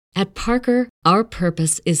At Parker, our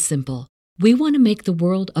purpose is simple. We want to make the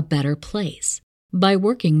world a better place by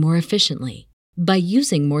working more efficiently, by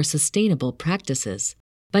using more sustainable practices,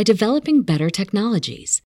 by developing better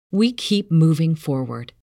technologies. We keep moving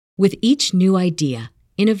forward. With each new idea,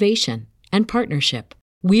 innovation, and partnership,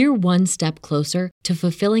 we're one step closer to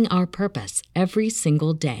fulfilling our purpose every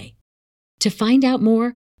single day. To find out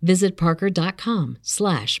more, visit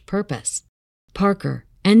parker.com/purpose. Parker,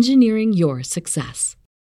 engineering your success.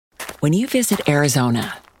 When you visit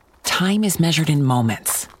Arizona, time is measured in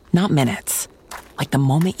moments, not minutes. Like the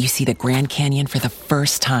moment you see the Grand Canyon for the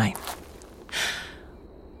first time.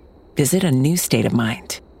 Visit a new state of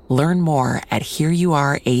mind. Learn more at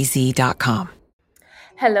hereyouareaz.com.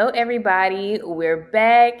 Hello, everybody. We're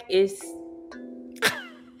back. So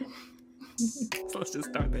let's just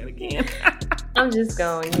start that again. I'm just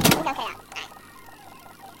going.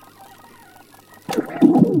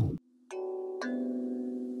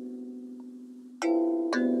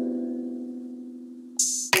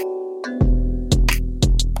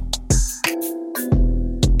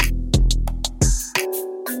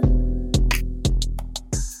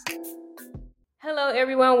 Hello,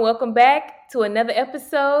 everyone. Welcome back to another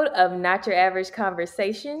episode of Not Your Average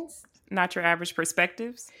Conversations. Not your average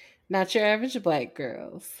perspectives. Not your average black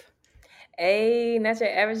girls. Hey, not your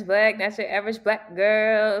average black, not your average black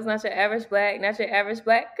girls, not your average black, not your average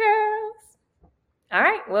black girls. All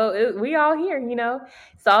right, well, we all here, you know.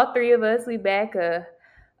 It's all three of us. We back.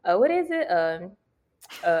 What is it?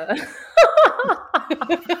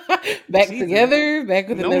 Back Jesus. Together, back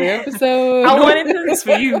with No. another episode. I wanted to. It's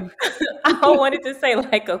for you. I wanted to say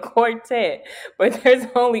like a quartet, but there's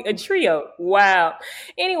only a trio. Wow.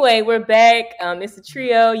 Anyway, we're back. It's a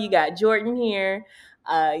trio. You got Jordan here.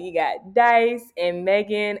 You got Dice and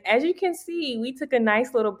Megan. As you can see, we took a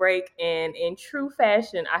nice little break, and in true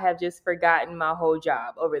fashion, I have just forgotten my whole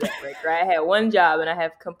job over that break, right? I had one job and I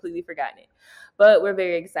have completely forgotten it. But we're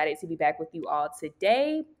very excited to be back with you all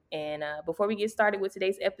today. And before we get started with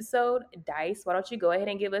today's episode, Dice, why don't you go ahead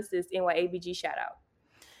and give us this NYABG shout out?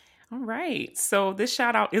 All right. So this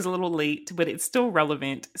shout out is a little late, but it's still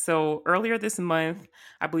relevant. So earlier this month,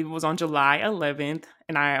 I believe it was on July 11th,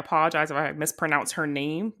 and I apologize if I mispronounce her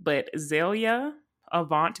name, but Zelia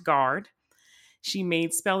Avant-Garde, she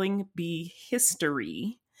made spelling bee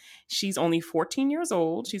history. She's only 14 years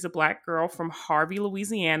old. She's a Black girl from Harvey,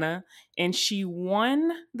 Louisiana, and she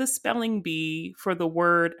won the spelling bee for the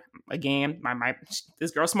word, again,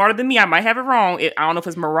 this girl's smarter than me. I might have it wrong. I don't know if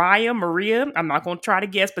it's Maria. I'm not going to try to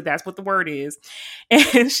guess, but that's what the word is.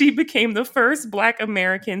 And she became the first Black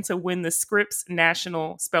American to win the Scripps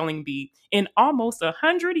National Spelling Bee in almost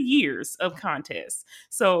 100 years of contests.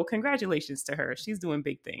 So congratulations to her. She's doing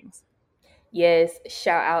big things. Yes,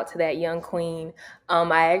 shout out to that young queen.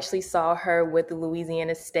 I actually saw her with the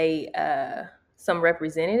Louisiana State, some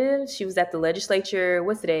representatives. She was at the legislature,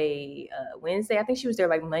 what's today, Wednesday? I think she was there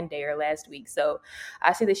like Monday or last week. So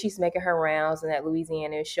I see that she's making her rounds and that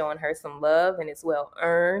Louisiana is showing her some love, and it's well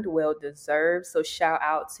earned, well deserved. So shout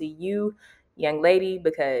out to you, young lady,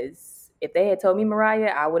 because if they had told me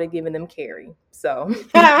Mariah, I would have given them Carrie. So,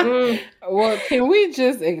 Well, can we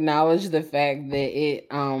just acknowledge the fact that it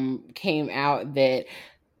came out that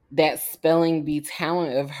spelling bee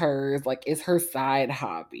talent of hers, like, is her side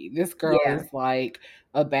hobby. This girl Yeah. is like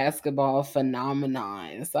a basketball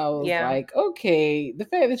phenomenon. So I was Yeah. like, okay, the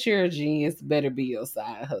fact that you're a genius better be your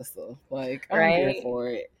side hustle. Like, I'm here Right. for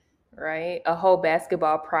it. Right? A whole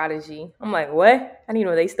basketball prodigy. I'm like, what? I didn't even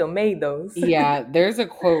know they still made those. Yeah, there's a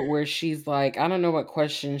quote where she's like, I don't know what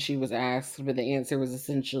question she was asked, but the answer was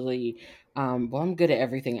essentially, well, I'm good at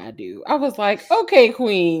everything I do. I was like, okay,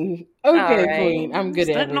 queen. Okay, Alright. queen. I'm good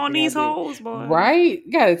at Stunting everything on these I do. hoes, boy. Right?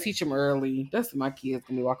 Gotta teach them early. That's what my kids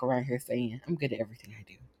gonna be walking around here saying. I'm good at everything I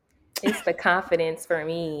do. It's the confidence for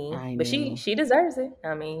me. I But know. she deserves it.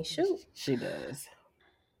 I mean, shoot. She does.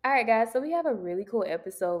 All right, guys. So we have a really cool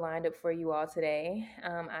episode lined up for you all today.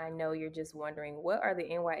 I know you're just wondering, what are the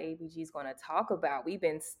NYABGs going to talk about? We've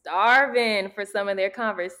been starving for some of their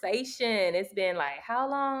conversation. It's been like, how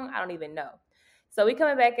long? I don't even know. So we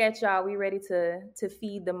coming back at y'all. We ready to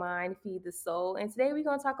feed the mind, feed the soul. And today we're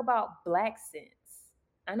going to talk about Black sense.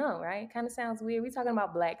 I know, right? Kind of sounds weird. We're talking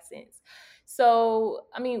about Black sense. So,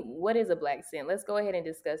 I mean, what is a Black sense? Let's go ahead and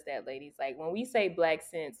discuss that, ladies. Like, when we say Black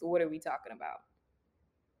sense, what are we talking about?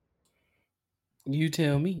 You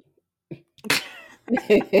tell me.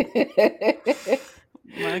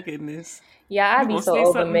 My goodness. Yeah, I'd You be gonna so say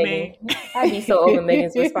over something, Megan. Meg? I'd be so over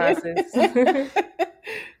Megan's responses.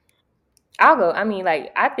 I'll go. I mean,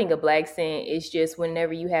 like, I think a Black scent is just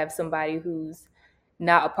whenever you have somebody who's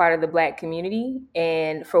not a part of the Black community,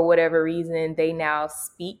 and for whatever reason they now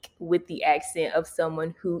speak with the accent of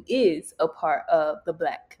someone who is a part of the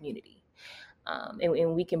Black community.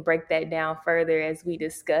 And we can break that down further as we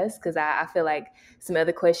discuss, because I feel like some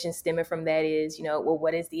other questions stemming from that is, well,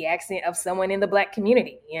 what is the accent of someone in the Black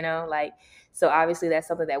community? So obviously that's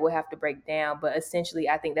something that we'll have to break down. But essentially,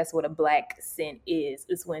 I think that's what a Black accent is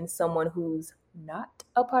when someone who's not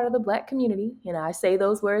a part of the Black community, I say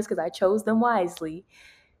those words because I chose them wisely,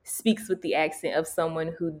 speaks with the accent of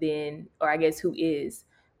someone who then, or I guess who is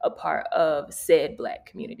a part of said Black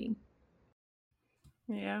community.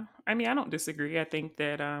 Yeah, I mean, I don't disagree. I think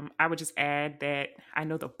that I would just add that I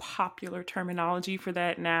know the popular terminology for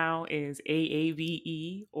that now is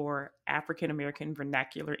AAVE, or African American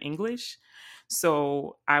Vernacular English.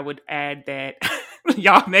 So I would add that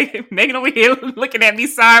y'all, Megan over here looking at me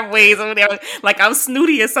sideways over there like I'm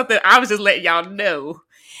snooty or something. I was just letting y'all know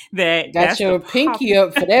that got your pinky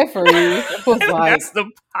up for that phrase. I was like, that's the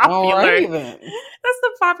popular. Right, that's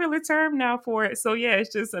the popular term now for it. So yeah,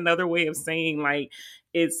 it's just another way of saying like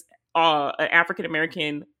it's an African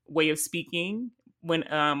American way of speaking when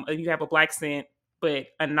you have a Black accent, but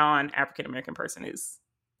a non-African American person is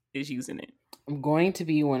using it. I'm going to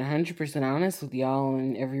be 100% honest with y'all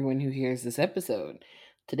and everyone who hears this episode.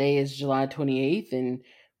 Today is July 28th, and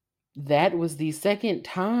that was the second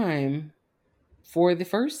time for the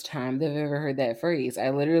first time they've ever heard that phrase. I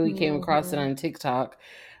literally came across it on TikTok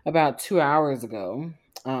about 2 hours ago.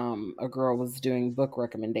 A girl was doing book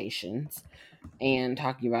recommendations and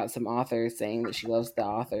talking about some authors, saying that she loves the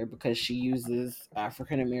author because she uses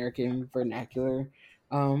African American vernacular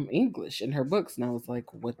English in her books. And I was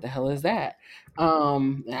like, what the hell is that?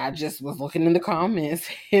 I just was looking in the comments,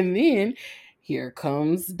 and then here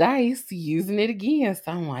comes Dice using it again.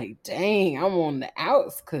 So I'm like, dang, I'm on the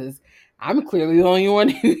outs because I'm clearly the only one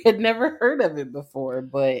who had never heard of it before.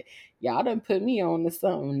 But y'all done put me on to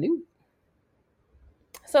something new.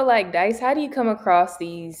 So like, Dice, how do you come across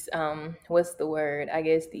these, what's the word? I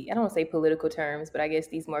guess I don't want to say political terms, but I guess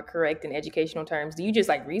these more correct and educational terms. Do you just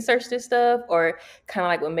like research this stuff, or kind of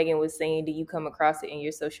like what Megan was saying, do you come across it in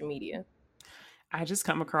your social media? I just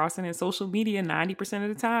come across it in social media 90%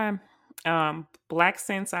 of the time. Black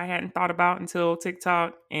sense I hadn't thought about until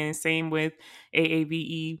TikTok, and same with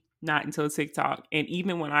AAVE, not until TikTok. And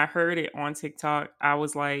even when I heard it on TikTok, I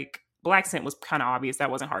was like, Black scent was kind of obvious. That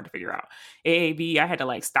wasn't hard to figure out. AAVE, I had to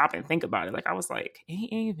like stop and think about it. Like I was like,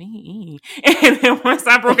 AAVE. And then once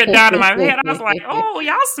I broke it down in my head, I was like, oh,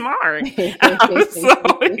 y'all smart.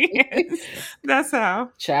 So yes, that's how.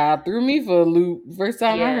 Child threw me for a loop. First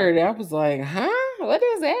time I heard it, I was like, huh? What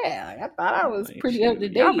is that? Like, I thought I was pretty up to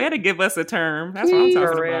date. Y'all better give us a term. That's what I'm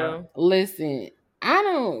talking about. Listen, I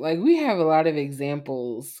don't, like, we have a lot of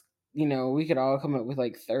examples. We could all come up with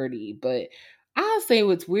like 30, but I'll say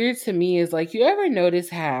what's weird to me is, like, you ever notice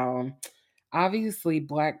how obviously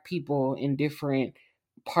Black people in different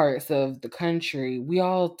parts of the country, we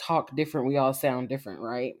all talk different, we all sound different,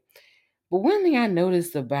 right? But one thing I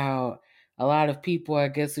noticed about a lot of people, I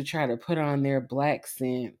guess, who try to put on their Black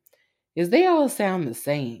scent is they all sound the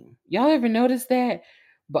same. Y'all ever notice that?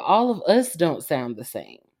 But all of us don't sound the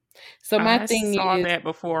same. So my thing is, I saw that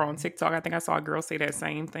before on TikTok. I think I saw a girl say that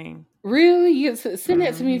same thing. Really? Yes. Send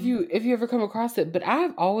that to me if you ever come across it. But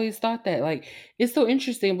I've always thought that, like, it's so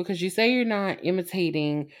interesting because you say you're not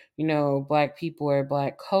imitating, Black people or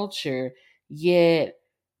Black culture, yet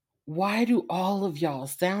why do all of y'all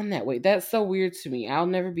sound that way? That's so weird to me. I'll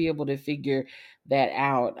never be able to figure that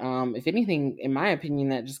out. If anything, in my opinion,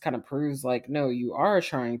 that just kind of proves, like, no, you are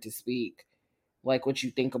trying to speak like what you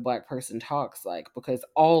think a Black person talks like, because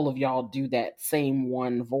all of y'all do that same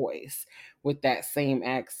one voice with that same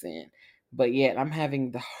accent. But yet I'm having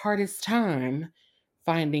the hardest time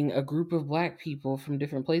finding a group of Black people from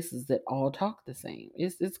different places that all talk the same.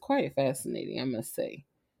 It's quite fascinating, I must say.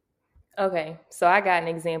 Okay, so I got an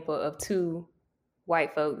example of two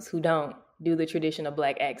white folks who don't do the traditional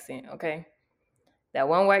Black accent, okay? That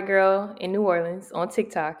one white girl in New Orleans on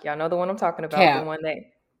TikTok, y'all know the one I'm talking about, Cap. The one that,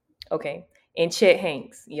 okay, and Chet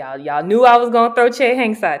Hanks. Y'all knew I was going to throw Chet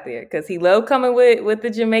Hanks out there because he loved coming with the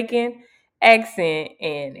Jamaican accent,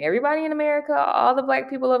 and everybody in America, all the Black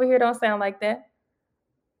people over here don't sound like that.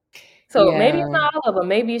 So maybe it's not all of them.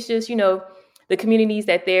 Maybe it's just, the communities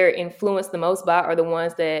that they're influenced the most by are the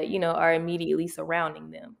ones that, are immediately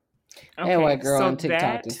surrounding them. Okay, that white girl on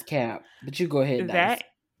TikTok is Cap. But you go ahead, That Dice.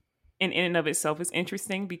 in and of itself is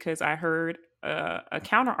interesting because I heard a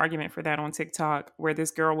counter argument for that on TikTok where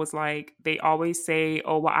this girl was like, they always say,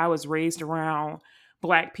 oh, well, I was raised around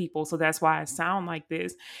Black people, so that's why I sound like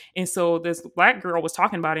this. And so this Black girl was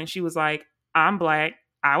talking about it, and she was like, I'm Black,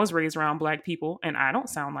 I was raised around Black people and I don't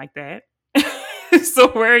sound like that. So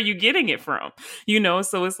where are you getting it from?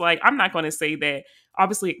 So it's like, I'm not going to say that.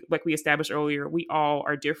 Obviously, like we established earlier, we all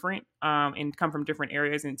are different and come from different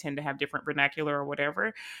areas and tend to have different vernacular or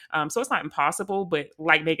whatever. So it's not impossible, but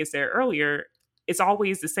like Megan said earlier, it's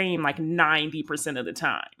always the same like 90% of the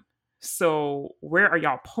time. So where are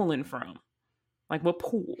y'all pulling from? Like what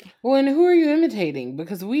pool? Well, and who are you imitating?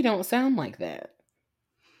 Because we don't sound like that.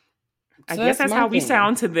 I guess that's how we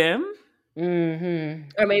sound to them. Mm-hmm.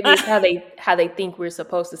 Or maybe it's how they think we're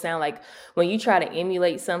supposed to sound. Like when you try to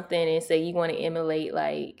emulate something and say you want to emulate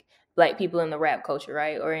like Black people in the rap culture,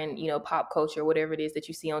 right? Or in, pop culture, whatever it is that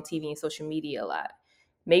you see on TV and social media a lot.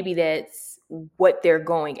 Maybe that's what they're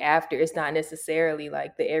going after. It's not necessarily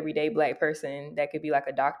like the everyday Black person that could be like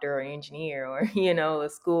a doctor or engineer or, a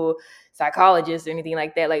school psychologist or anything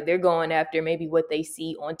like that. Like they're going after maybe what they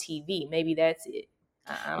see on TV. Maybe that's it.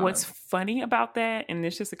 What's funny about that, and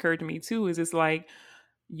this just occurred to me too, is it's like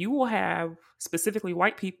you will have specifically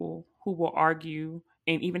white people who will argue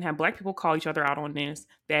and even have Black people call each other out on this,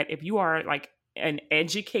 that if you are like an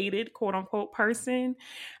educated quote unquote person,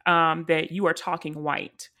 that you are talking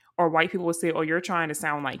white, or white people will say, oh, you're trying to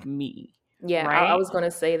sound like me. Yeah, right? I was going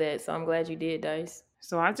to say that, so I'm glad you did, Dice.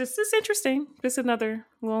 So it's interesting. Just another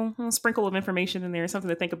little sprinkle of information in there, something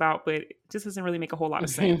to think about, but it just doesn't really make a whole lot of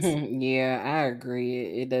sense. Yeah, I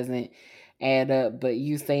agree. It doesn't add up. But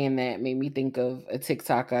you saying that made me think of a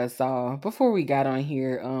TikTok I saw before we got on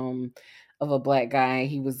here. Of a Black guy.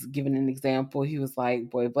 He was giving an example. He was like,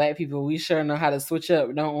 boy, Black people, we sure know how to switch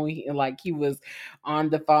up, don't we? And like he was on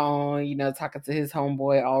the phone, talking to his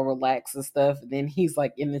homeboy, all relaxed and stuff. And then he's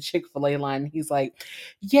like in the Chick-fil-A line. He's like,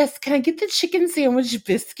 yes, can I get the chicken sandwich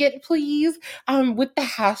biscuit, please? With the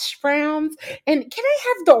hash browns. And can I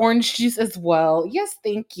have the orange juice as well? Yes,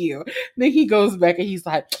 thank you. Then he goes back and he's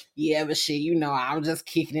like, yeah, but shit, I'm just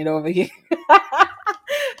kicking it over here.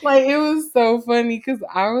 Like, it was so funny because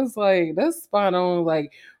I was like, that's spot on.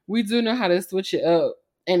 Like, we do know how to switch it up.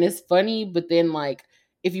 And it's funny, but then, like,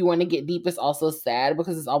 if you want to get deep, it's also sad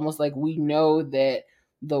because it's almost like we know that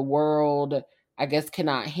the world, I guess,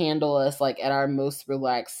 cannot handle us, like, at our most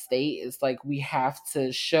relaxed state. It's like we have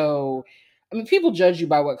to show... I mean, people judge you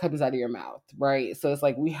by what comes out of your mouth, right? So it's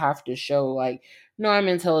like we have to show, like, no, I'm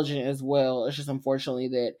intelligent as well. It's just unfortunately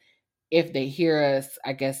that if they hear us,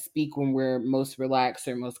 I guess, speak when we're most relaxed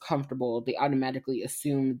or most comfortable, they automatically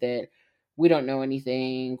assume that we don't know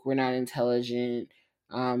anything, we're not intelligent,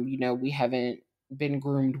 we haven't been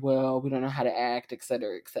groomed well, we don't know how to act, et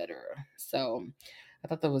cetera, et cetera. So I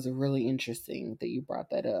thought that was really interesting that you brought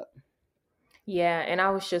that up. Yeah, and I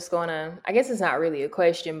was just I guess it's not really a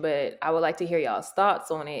question, but I would like to hear y'all's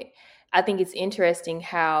thoughts on it. I think it's interesting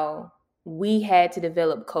how we had to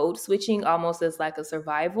develop code switching almost as like a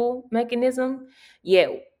survival mechanism.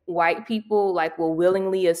 Yet white people like will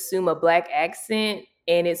willingly assume a Black accent,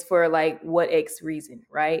 and it's for like what X reason,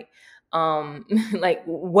 right? Like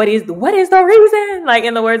what is the reason? Like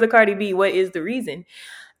in the words of Cardi B, what is the reason?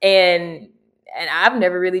 And I've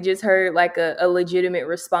never really just heard like a legitimate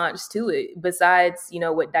response to it besides,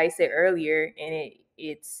 what Dice said earlier. And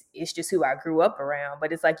it's just who I grew up around.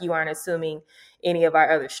 But it's like you aren't assuming any of our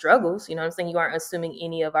other struggles. You know what I'm saying? You aren't assuming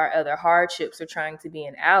any of our other hardships or trying to be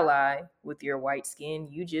an ally with your white skin.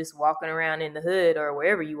 You just walking around in the hood or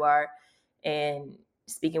wherever you are and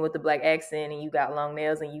speaking with the Black accent, and you got long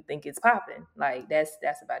nails and you think it's popping. Like that's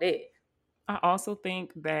about it. I also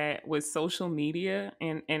think that with social media,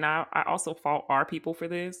 and I also fault our people for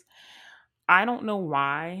this. I don't know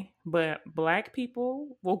why, but Black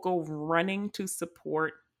people will go running to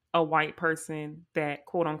support a white person that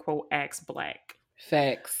quote unquote acts Black.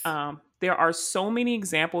 Facts. There are so many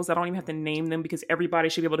examples. I don't even have to name them because everybody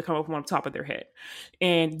should be able to come up with one on top of their head.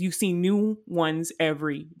 And you see new ones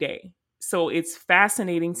every day. So it's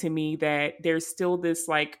fascinating to me that there's still this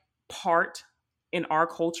like part in our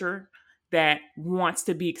culture that wants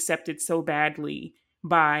to be accepted so badly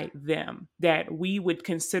by them that we would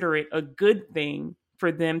consider it a good thing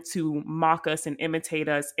for them to mock us and imitate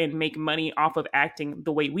us and make money off of acting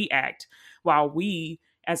the way we act, while we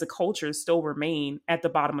as a culture still remain at the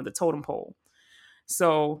bottom of the totem pole.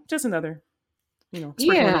 So just another, little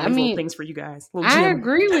things for you guys. I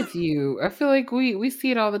agree with you. I feel like we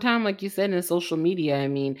see it all the time, like you said, in social media. I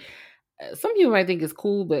mean, some people might think it's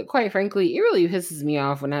cool, but quite frankly, it really pisses me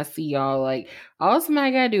off when I see y'all like, all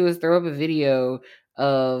somebody gotta do is throw up a video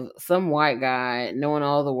of some white guy knowing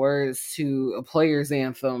all the words to a Players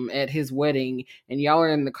anthem at his wedding, and y'all are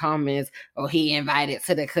in the comments, oh, he invited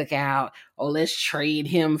to the cookout, oh, let's trade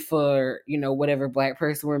him for, whatever Black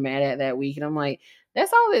person we're mad at that week. And I'm like,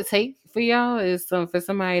 That's all it takes for y'all is for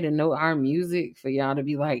somebody to know our music, for y'all to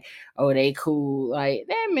be like, oh, they cool. Like,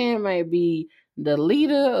 that man might be the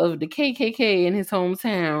leader of the KKK in his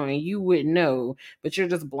hometown and you wouldn't know, but you're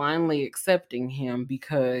just blindly accepting him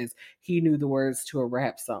because he knew the words to a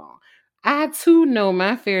rap song. I too know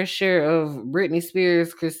my fair share of Britney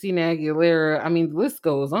Spears, Christina Aguilera. I mean, the list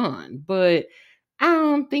goes on, but I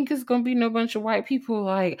don't think it's gonna be no bunch of white people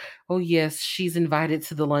like, oh yes, she's invited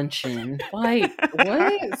to the luncheon. Like,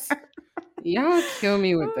 what? Y'all kill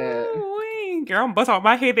me with that. Ooh, girl, I'm bust off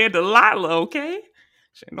my head there, Delilah, okay?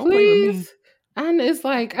 Don't play with me. Please. And it's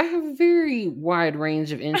like I have a very wide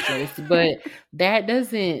range of interests, but that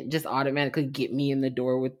doesn't just automatically get me in the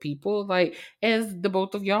door with people. Like, as the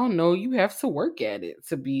both of y'all know, you have to work at it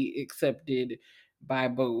to be accepted by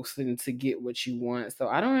both and to get what you want. So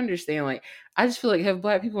I don't understand. Like, I just feel like, have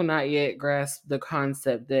Black people not yet grasped the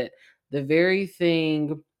concept that the very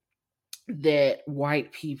thing that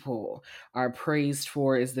white people are praised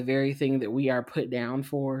for is the very thing that we are put down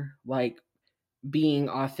for? Like, being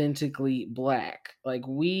authentically Black. Like,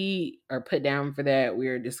 we are put down for that. We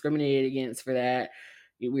are discriminated against for that.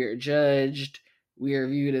 We are judged. We are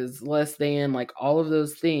viewed as less than, like, all of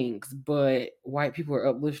those things. But white people are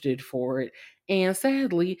uplifted for it. And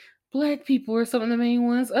sadly, Black people are some of the main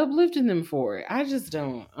ones uplifting them for it. I just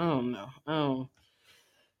don't. I don't know.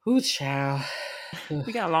 Who child?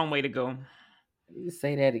 We got a long way to go. You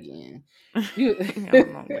say that again.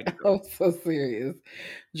 I'm so serious.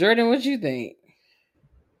 Jordan, what you think?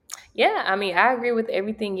 Yeah, I mean, I agree with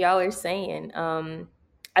everything y'all are saying.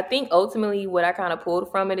 I think ultimately what I kind of pulled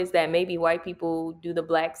from it is that maybe white people do the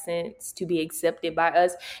Black sense to be accepted by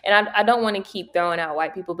us. And I don't want to keep throwing out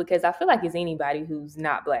white people because I feel like it's anybody who's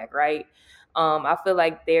not Black, right? I feel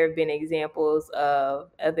like there have been examples of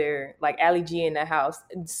other, like Ali G in the House.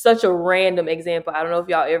 Such a random example. I don't know if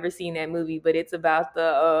y'all ever seen that movie, but it's about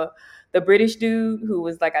the British dude who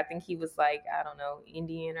was like, I think he was like, I don't know,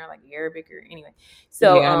 Indian or like Arabic or anyway.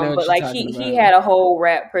 So, Yeah, but like he had a whole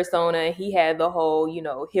rap persona. He had the whole,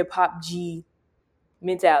 hip hop G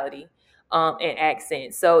mentality, and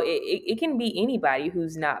accent. So it can be anybody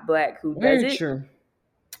who's not Black who does it. True.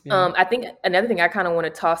 Yeah. I think another thing I kind of want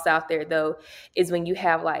to toss out there though is when you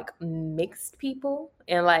have like mixed people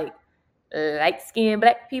and like light-skinned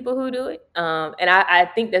Black people who do it. And I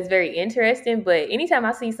think that's very interesting. But anytime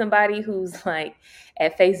I see somebody who's like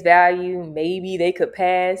at face value, maybe they could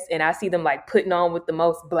pass, and I see them like putting on with the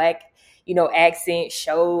most Black, accent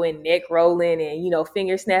show and neck rolling and,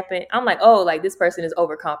 finger snapping, I'm like, oh, like this person is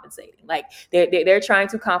overcompensating. Like they're trying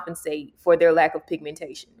to compensate for their lack of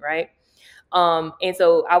pigmentation, right? And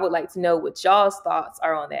so I would like to know what y'all's thoughts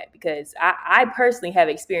are on that, because I personally have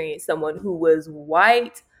experienced someone who was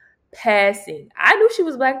white passing. I knew she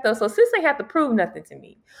was Black though, so sis ain't have to prove nothing to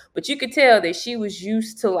me. But you could tell that she was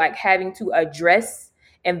used to like having to address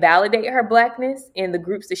and validate her Blackness in the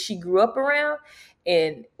groups that she grew up around.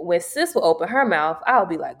 And when sis will open her mouth, I'll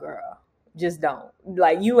be like, girl, just don't.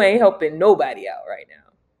 Like, you ain't helping nobody out right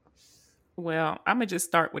now. Well, I'm gonna just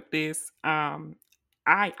start with this.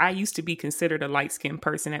 I used to be considered a light-skinned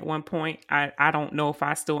person at one point. I don't know if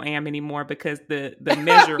I still am anymore, because the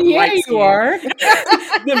measure of yeah, light skin, you are.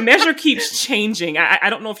 the measure keeps changing. I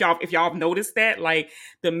don't know if y'all have noticed that. Like,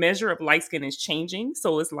 the measure of light skin is changing.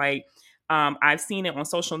 So it's like, I've seen it on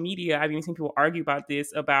social media. I've even seen people argue about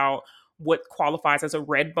this, about what qualifies as a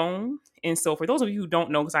red bone. And so for those of you who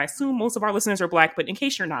don't know, because I assume most of our listeners are Black, but in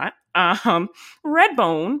case you're not, red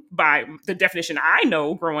bone, by the definition I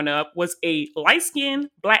know growing up, was a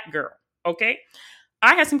light-skinned Black girl. Okay.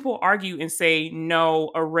 I had some people argue and say,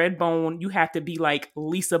 no, a red bone, you have to be like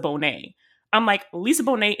Lisa Bonet. I'm like, Lisa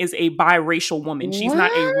Bonet is a biracial woman. She's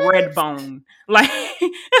not a red bone. Like,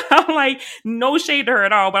 I'm like, no shade to her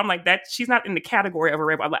at all. But I'm like, that she's not in the category of a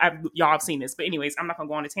red bone. Y'all have seen this. But anyways, I'm not going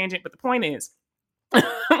to go on a tangent. But the point is,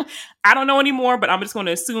 I don't know anymore, but I'm just going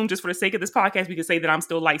to assume, just for the sake of this podcast, we can say that I'm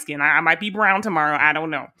still light-skinned. I might be brown tomorrow. I don't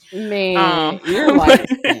know. Man, you're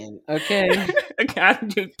light-skinned, okay?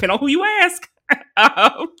 Depending on who you ask.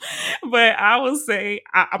 But I will say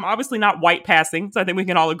I'm obviously not white passing, so I think we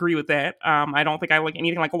can all agree with that. I don't think I look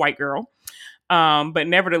anything like a white girl. But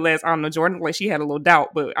nevertheless, I don't know, Jordan, like she had a little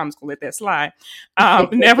doubt, but I'm just gonna let that slide.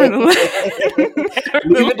 Nevertheless,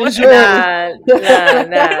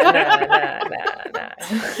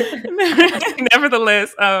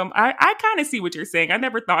 nevertheless, I kind of see what you're saying. I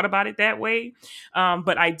never thought about it that way,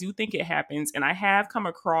 but I do think it happens, and I have come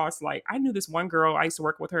across, like, I knew this one girl, I used to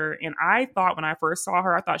work with her, and I thought when I first saw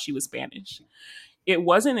her, I thought she was Spanish. It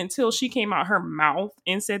wasn't until she came out her mouth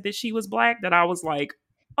and said that she was Black that I was like,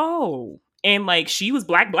 oh. And like, she was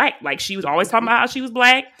black. Like, she was always talking about how she was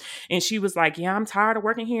black. And she was like, yeah, I'm tired of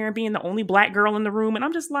working here and being the only black girl in the room. And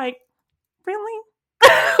I'm just like, really?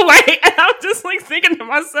 Like, I'm just like thinking to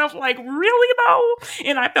myself, like, really though?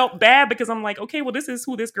 And I felt bad because I'm like, okay, well, this is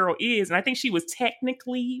who this girl is. And I think she was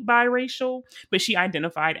technically biracial, but she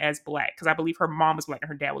identified as black because I believe her mom was black and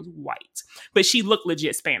her dad was white. But she looked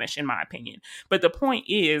legit Spanish, in my opinion. But the point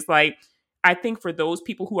is, like, I think for those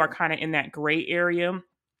people who are kind of in that gray area,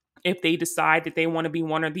 if they decide that they want to be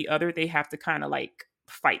one or the other, they have to kind of like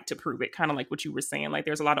fight to prove it, kind of like what you were saying. Like,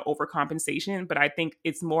 there's a lot of overcompensation, but I think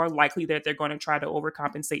it's more likely that they're going to try to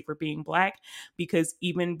overcompensate for being black, because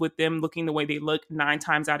even with them looking the way they look, 9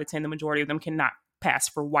 times out of 10, the majority of them cannot pass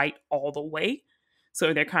for white all the way.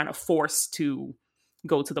 So they're kind of forced to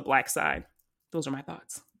go to the black side. Those are my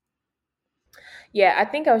thoughts. Yeah, I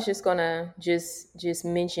think I was just gonna just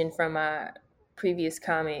mention from my previous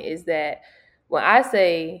comment is that when I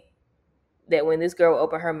say that when this girl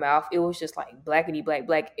opened her mouth, it was just like blackity black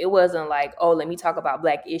black. It wasn't like, oh, let me talk about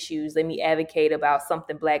black issues. Let me advocate about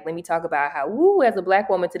something black. Let me talk about how, woo, as a black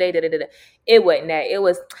woman today, da da da. It wasn't that. It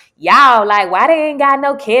was, y'all, like, why they ain't got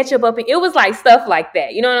no ketchup up? It was like stuff like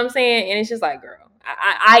that. You know what I'm saying? And it's just like, girl,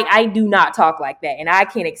 I do not talk like that. And I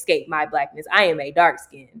can't escape my blackness. I am a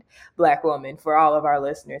dark-skinned black woman for all of our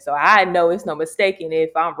listeners. So I know it's no mistaking if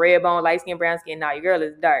I'm red bone, light skin, brown skin. Now your girl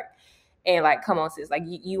is dark. And like, come on, sis, like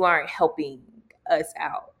you aren't helping us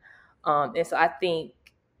out. And so I think,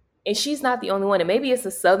 and she's not the only one. And maybe it's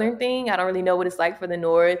a Southern thing. I don't really know what it's like for the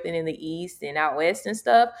North and in the East and out West and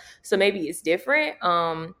stuff. So maybe it's different.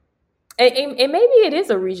 And maybe it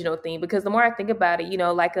is a regional thing, because the more I think about it, you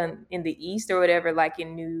know, like in the East or whatever, like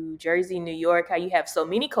in New Jersey, New York, how you have so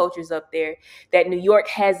many cultures up there, that New York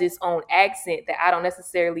has its own accent that I don't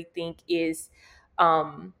necessarily think is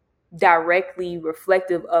directly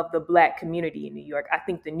reflective of the black community in New York. I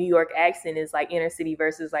think the New York accent is like inner city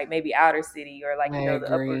versus like maybe outer city, or like, you know, the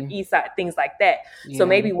Upper East Side, things like that. Yeah. So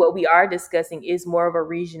maybe what we are discussing is more of a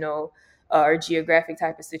regional or geographic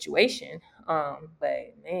type of situation.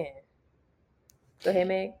 But man, go ahead,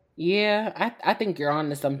 Meg. Yeah, I think you're on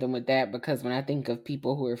to something with that, because when I think of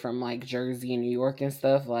people who are from like Jersey and New York and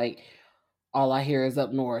stuff, like, all I hear is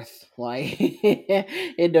up north. Like,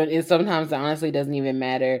 it sometimes honestly doesn't even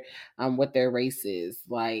matter what their race is.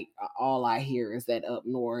 Like, all I hear is that up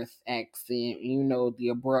north accent, you know, the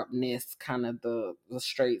abruptness, kind of the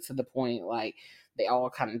straight to the point. Like, they all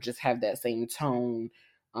kind of just have that same tone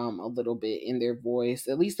a little bit in their voice,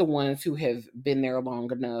 at least the ones who have been there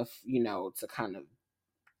long enough, you know, to kind of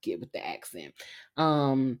get with the accent.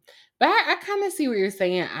 But I kind of see what you're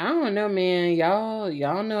saying. I don't know, man.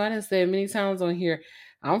 Y'all know I done said many times on here,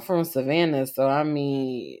 I'm from Savannah, so I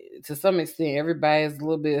mean, to some extent, everybody's a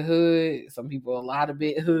little bit hood. Some people a lot of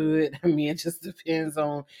bit hood. I mean, it just depends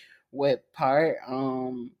on what part. I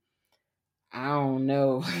don't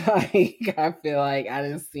know. Like, I feel like I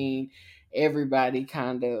done seen everybody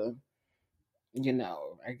kind of, you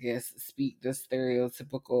know, I guess speak the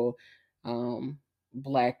stereotypical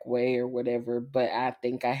black way or whatever, but I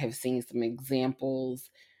think I have seen some examples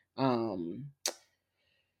to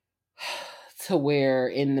where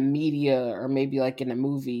in the media, or maybe like in a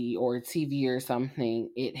movie or TV or something,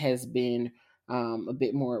 it has been a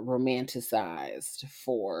bit more romanticized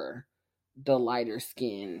for the lighter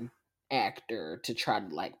skin actor to try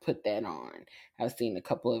to like put that on. I've seen a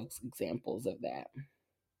couple of examples of that.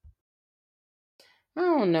 I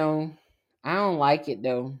don't know. I don't like it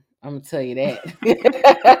though. I'm gonna tell you that.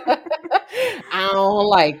 I don't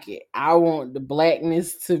like it. I want the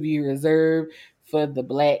blackness to be reserved for the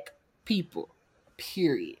black people.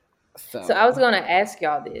 Period. So I was gonna ask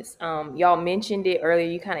y'all this. Y'all mentioned it earlier.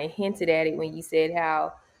 You kind of hinted at it when you said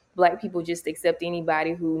how black people just accept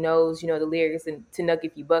anybody who knows, you know, the lyrics and to Nuck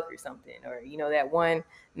If You Buck or something, or you know, that one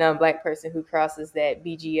non-black person who crosses that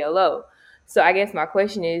BGLO. So I guess my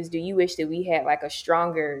question is, do you wish that we had like a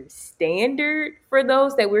stronger standard for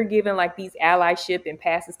those that we're giving like these allyship and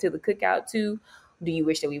passes to the cookout to? Do you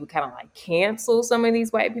wish that we would kind of like cancel some of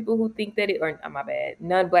these white people who think that it, or my bad,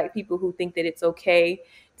 non-black people who think that it's okay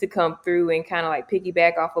to come through and kind of like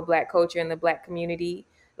piggyback off of black culture and the black community?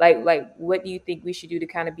 Like what do you think we should do to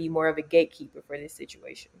kind of be more of a gatekeeper for this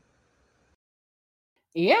situation?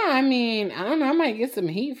 Yeah, I mean, I don't know, I might get some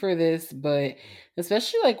heat for this, but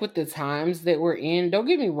especially like with the times that we're in, don't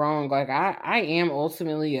get me wrong, like I am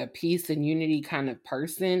ultimately a peace and unity kind of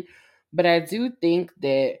person, but I do think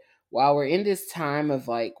that while we're in this time of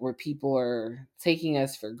like where people are taking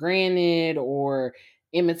us for granted or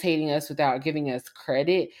imitating us without giving us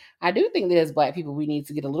credit, I do think that as black people we need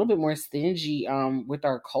to get a little bit more stingy with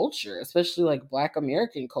our culture, especially like black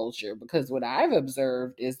American culture, because what I've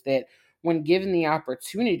observed is that when given the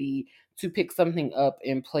opportunity to pick something up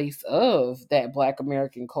in place of that Black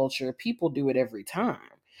American culture, people do it every time.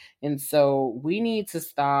 And so we need to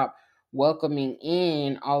stop welcoming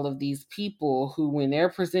in all of these people who, when they're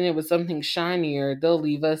presented with something shinier, they'll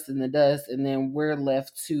leave us in the dust, and then we're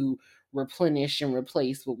left to replenish and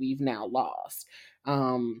replace what we've now lost. I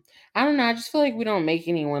don't know. I just feel like we don't make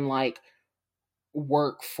anyone like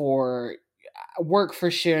work for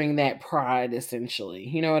sharing that pride, essentially.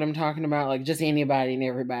 You know what I'm talking about? Like, just anybody and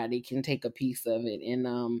everybody can take a piece of it.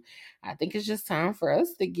 And I think it's just time for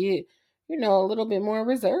us to get, a little bit more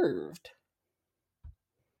reserved.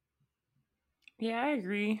 Yeah, I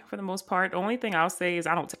agree for the most part. The only thing I'll say is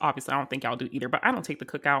obviously I don't think y'all do either, but I don't take the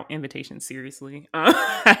cookout invitation seriously.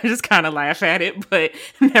 I just kind of laugh at it, but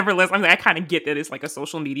nevertheless, I kind of get that it's like a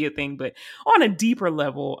social media thing, but on a deeper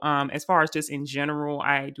level, as far as just in general,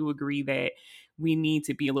 I do agree that we need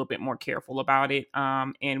to be a little bit more careful about it.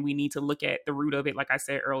 And we need to look at the root of it, like I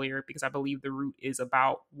said earlier, because I believe the root is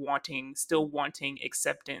about still wanting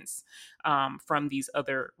acceptance from these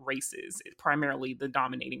other races, primarily the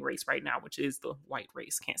dominating race right now, which is the white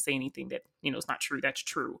race. Can't say anything that, is not true. That's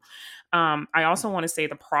true. I also want to say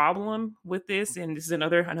the problem with this, and this is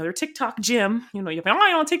another TikTok gem, if I'm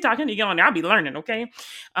on TikTok, you get on there, I'll be learning. Okay.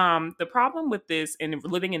 The problem with this and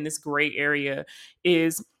living in this gray area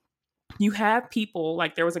is you have people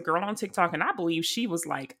like, there was a girl on TikTok, and I believe she was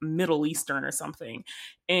like Middle Eastern or something.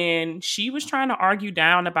 And she was trying to argue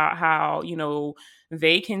down about how,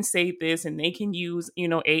 they can say this and they can use,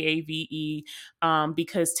 AAVE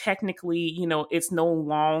because technically, it's no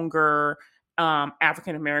longer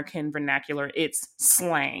African American vernacular, it's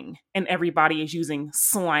slang, and everybody is using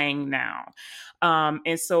slang now.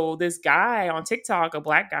 And so this guy on TikTok, a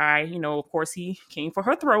Black guy, of course, he came for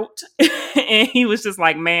her throat and he was just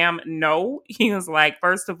like, ma'am, no. He was like,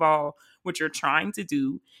 first of all, what you're trying to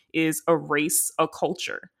do is erase a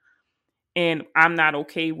culture. And I'm not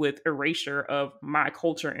okay with erasure of my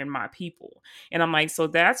culture and my people. And I'm like, so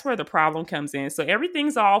that's where the problem comes in. So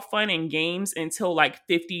everything's all fun and games until like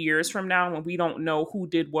 50 years from now, when we don't know who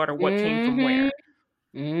did what or what came from where.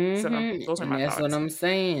 So those are And my that's thoughts. what I'm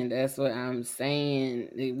saying. That's what I'm saying.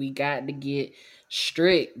 We got to get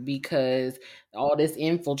strict, because all this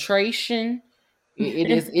infiltration,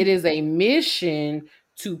 it is a mission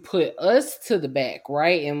to put us to the back,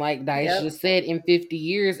 right? And like Dice just said, in 50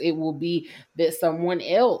 years, it will be that someone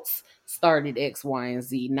else started X, Y, and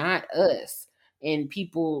Z, not us. And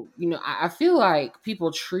people, I feel like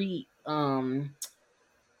people treat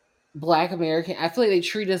Black American, I feel like they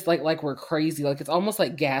treat us like we're crazy. Like, it's almost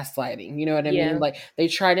like gaslighting. You know what I mean? Like, they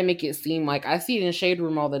try to make it seem like, I see it in Shade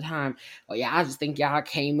Room all the time. Oh yeah, I just think y'all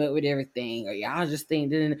came up with everything. Or y'all just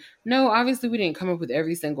think didn't. No, obviously we didn't come up with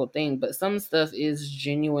every single thing, but some stuff is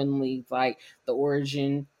genuinely like the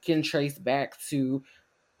origin can trace back to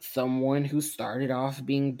someone who started off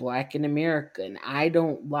being Black in America. And I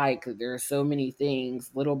don't like that there are so many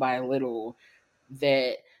things little by little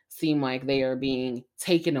that seem like they are being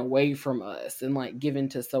taken away from us and like given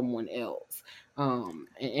to someone else.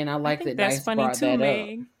 And I like that that's Dice funny brought too, that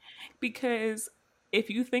Meg, up. because if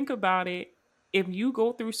you think about it, if you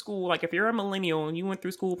go through school, like if you're a millennial and you went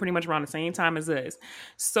through school pretty much around the same time as us,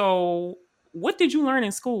 so what did you learn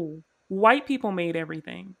in school? White people made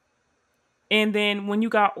everything. And then when you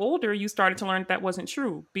got older, you started to learn that wasn't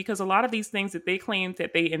true, because a lot of these things that they claimed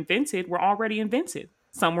that they invented were already invented.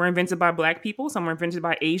 Some were invented by Black people, some were invented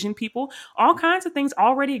by Asian people. All kinds of things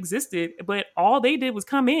already existed, but all they did was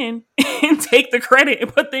come in and take the credit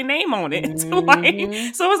and put their name on it.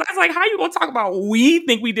 Mm-hmm. So it's like, how you gonna talk about we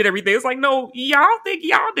think we did everything? It's like, no, y'all think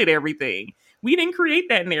y'all did everything. We didn't create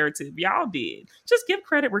that narrative. Y'all did. Just give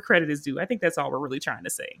credit where credit is due. I think that's all we're really trying to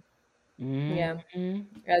say. Yeah, Mm-hmm.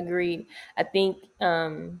 agreed. I think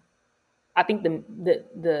the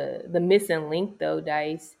missing link though,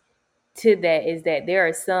 Dice, to that is that there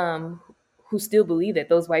are some who still believe that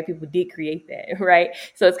those white people did create that, right?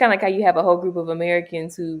 So it's kind of like how you have a whole group of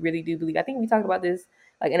Americans who really do believe. I think we talked about this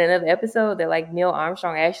like in another episode, that like Neil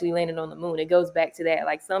Armstrong actually landed on the moon. It goes back to that.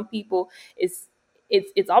 Like, some people, it's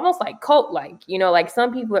almost like cult like, like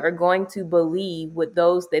some people are going to believe with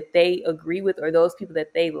those that they agree with, or those people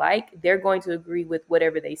that they like, they're going to agree with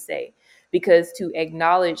whatever they say, because to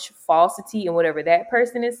acknowledge falsity in whatever that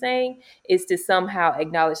person is saying is to somehow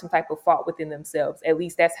acknowledge some type of fault within themselves. At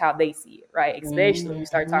least that's how they see it, right? Especially when you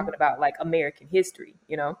start talking about like American history,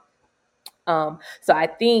 so I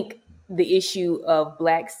think the issue of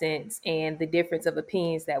Black sense and the difference of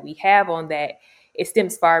opinions that we have on that, it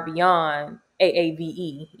stems far beyond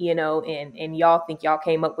AAVE, and y'all think y'all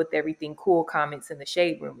came up with everything cool comments in the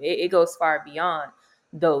Shade Room. It goes far beyond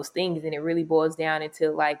those things, and it really boils down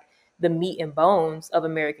into like the meat and bones of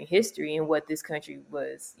American history and what this country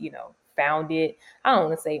was, founded. I don't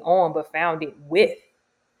want to say on, but founded with.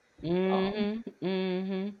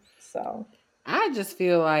 So I just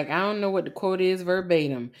feel like, I don't know what the quote is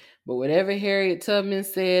verbatim, but whatever Harriet Tubman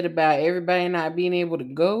said about everybody not being able to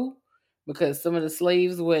go because some of the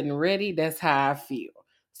slaves wasn't ready, that's how I feel.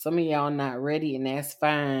 Some of y'all not ready, and that's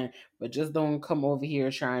fine, but just don't come over here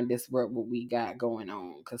trying to disrupt what we got going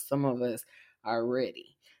on, because some of us are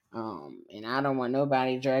ready. And I don't want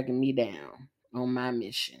nobody dragging me down on my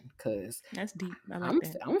mission, because that's deep. I like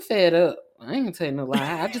that. I'm fed up. I ain't gonna tell you no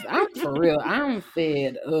lie. I'm for real. I'm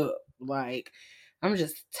fed up. Like, I'm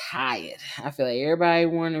just tired. I feel like everybody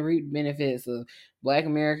want to reap benefits of Black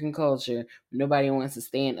American culture. Nobody wants to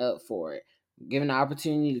stand up for it. Given the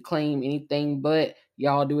opportunity to claim anything but,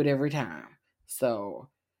 y'all do it every time. So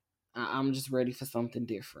I'm just ready for something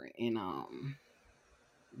different. And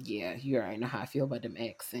yeah, you already know how I feel about them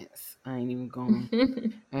accents. I ain't even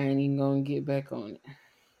gonna get back on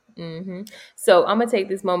it. So I'm gonna take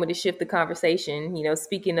this moment to shift the conversation.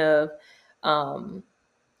 Speaking of,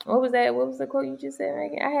 what was that? What was the quote you just said,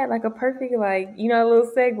 Megan? I had like a perfect, a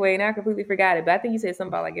little segue, and I completely forgot it. But I think you said something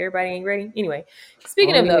about like everybody ain't ready. Anyway,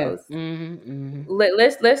 speaking of those,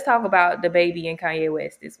 let's talk about DaBaby and Kanye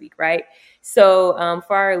West this week, right? So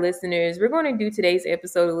for our listeners, we're going to do today's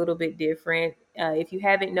episode a little bit different. If you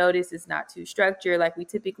haven't noticed, it's not too structured like we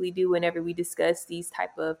typically do whenever we discuss these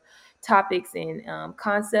type of topics and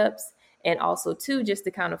concepts, and also too, just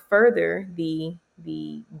to kind of further the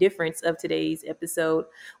difference of today's episode,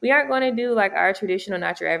 we aren't going to do like our traditional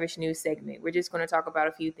Not Your Average News segment. We're just going to talk about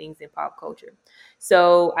a few things in pop culture.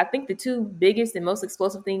 So I think the two biggest and most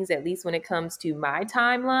explosive things, at least when it comes to my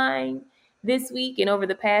timeline this week and over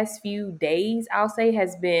the past few days, I'll say,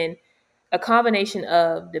 has been a combination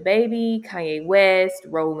of DaBaby, Kanye West,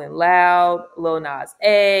 Rolling Loud, Lil Nas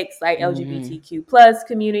X, like LGBTQ plus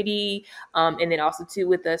community, and then also too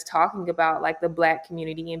with us talking about like the Black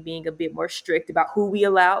community and being a bit more strict about who we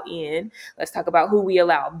allow in. Let's talk about who we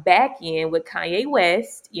allow back in with Kanye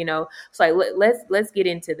West. So like let's get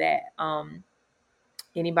into that.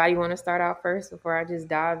 Anybody want to start out first before I just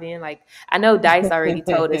dive in? Like, I know Dice already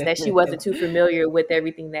told us that she wasn't too familiar with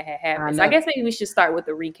everything that had happened. So I guess maybe we should start with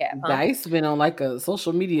the recap. Huh? Dice been on like a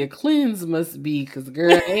social media cleanse, must be, because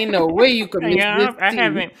girl, ain't no way you could miss this.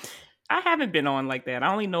 I haven't been on like that.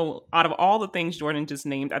 I only know, out of all the things Jordan just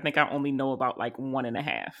named, I think I only know about like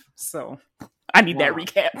 1.5. So I need that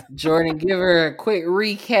recap. Jordan, give her a quick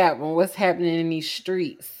recap on what's happening in these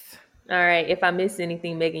streets. All right. If I miss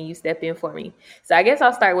anything, Megan, you step in for me. So I guess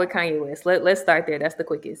I'll start with Kanye West. Let's start there. That's the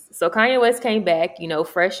quickest. So Kanye West came back,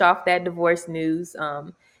 fresh off that divorce news.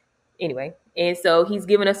 Anyway, and so he's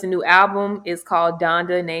given us a new album. It's called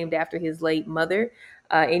Donda, named after his late mother.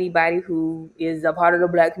 Anybody who is a part of the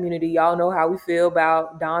Black community, y'all know how we feel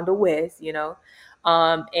about Donda West,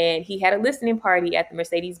 And he had a listening party at the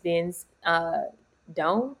Mercedes-Benz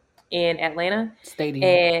Dome in Atlanta. Stadium.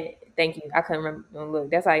 And thank you. I couldn't remember. Look,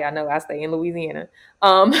 that's how y'all know I stay in Louisiana.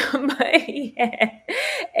 But he had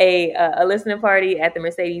a listening party at the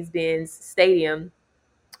Mercedes-Benz Stadium,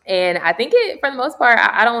 and I think for the most part,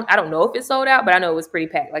 I don't know if it sold out, but I know it was pretty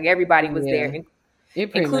packed. Like everybody was there,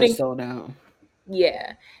 it pretty much sold out.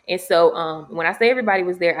 Yeah, and so when I say everybody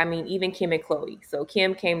was there, I mean even Kim and Chloe. So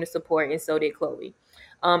Kim came to support, and so did Chloe.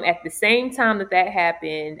 At the same time that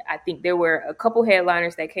happened, I think there were a couple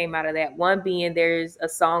headliners that came out of that. One being there's a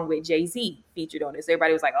song with Jay-Z featured on it. So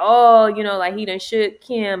everybody was like, oh, like he done shook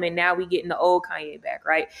Kim and now we getting the old Kanye back,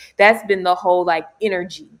 right? That's been the whole like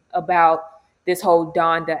energy about this whole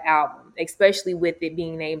Donda album, especially with it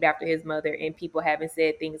being named after his mother and people having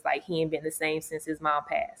said things like he ain't been the same since his mom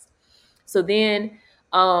passed. So then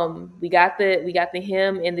we got the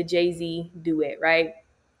him and the Jay-Z duet, right?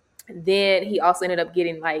 Then he also ended up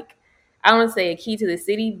getting like, I don't want to say a key to the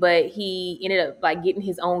city, but he ended up like getting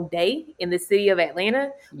his own day in the city of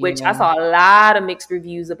Atlanta, which I saw a lot of mixed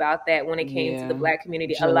reviews about that when it came to the Black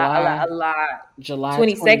community. A lot. July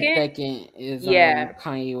 22nd is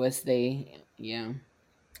Kanye West Day. Yeah.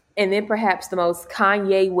 And then perhaps the most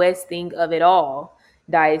Kanye West thing of it all,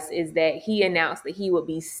 Dice, is that he announced that he would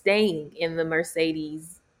be staying in the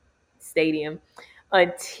Mercedes Stadium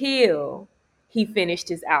until he finished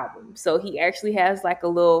his album. So he actually has like a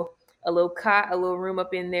little cot, a little room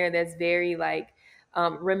up in there that's very like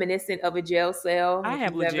reminiscent of a jail cell. I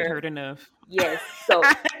have legit heard enough. Yes. So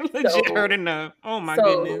I have legit heard enough. Oh my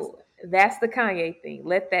goodness. That's the Kanye thing.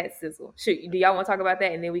 Let that sizzle. Do y'all want to talk about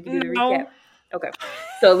that and then we can do the recap? Okay.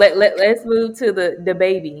 So let's move to the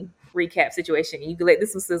DaBaby recap situation. You can let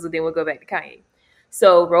this one sizzle, then we'll go back to Kanye.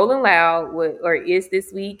 So Rolling Loud is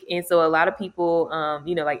this week, and so a lot of people,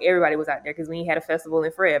 like everybody was out there because we ain't had a festival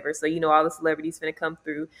in forever. So all the celebrities finna come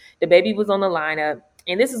through. The baby was on the lineup,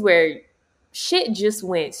 and this is where shit just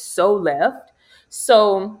went so left.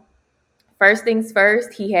 So first things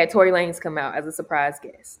first, he had Tory Lanez come out as a surprise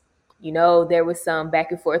guest. There was some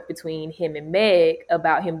back and forth between him and Meg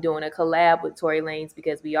about him doing a collab with Tory Lanez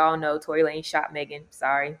because we all know Tory Lanez shot Megan.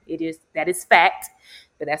 Sorry, that is fact,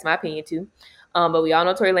 but that's my opinion too. But we all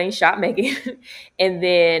know Tory Lanez shot Megan. And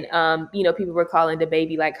then, people were calling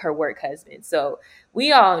DaBaby like her work husband. So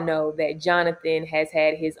we all know that Jonathan has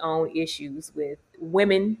had his own issues with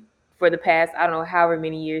women for the past, I don't know, however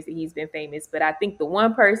many years that he's been famous. But I think the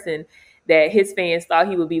one person that his fans thought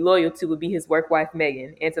he would be loyal to would be his work wife,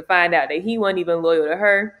 Megan. And to find out that he wasn't even loyal to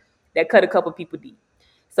her, that cut a couple people deep.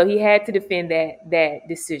 So he had to defend that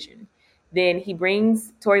decision. Then he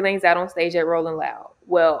brings Tory Lanez out on stage at Rolling Loud.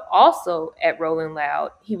 Well, also at Rolling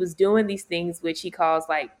Loud, he was doing these things which he calls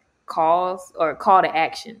like calls or call to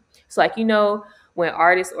action. So when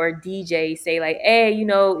artists or DJs say like, hey,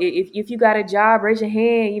 if you got a job, raise your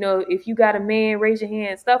hand. If you got a man, raise your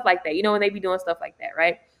hand, stuff like that. And they be doing stuff like that,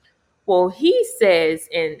 right? Well, he says,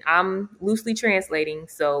 and I'm loosely translating,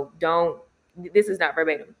 so this is not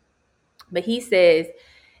verbatim, but he says,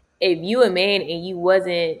 if you a man and you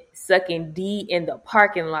wasn't sucking D in the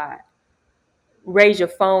parking lot, raise your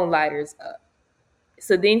phone lighters up.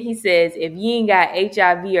 So then he says, if you ain't got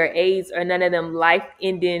HIV or AIDS or none of them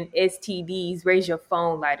life-ending STDs, raise your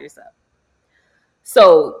phone lighters up.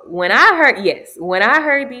 So when I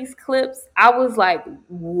heard these clips, I was like,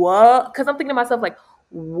 what? Because I'm thinking to myself, like,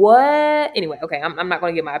 what? Anyway, okay, I'm not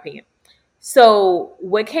going to give my opinion. So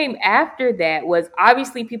what came after that was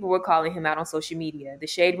obviously people were calling him out on social media. The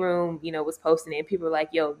Shade Room, was posting it, and people were like,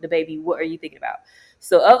 yo, DaBaby, what are you thinking about?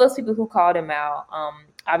 So of those people who called him out,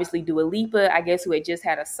 obviously Dua Lipa, I guess, who had just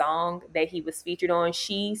had a song that he was featured on,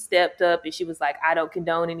 she stepped up and she was like, I don't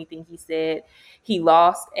condone anything he said. He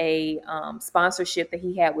lost a sponsorship that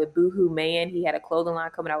he had with Boohoo Man. He had a clothing line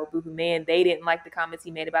coming out with Boohoo Man. They didn't like the comments he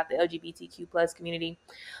made about the LGBTQ plus community.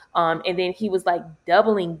 And then he was like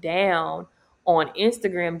doubling down on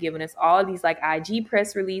Instagram, giving us all these like IG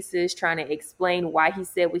press releases, trying to explain why he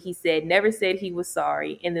said what he said, never said he was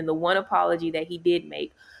sorry. And then the one apology that he did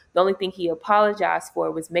make, the only thing he apologized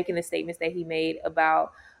for was making the statements that he made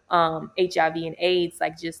about HIV and AIDS,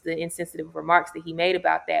 like just the insensitive remarks that he made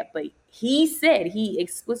about that. But he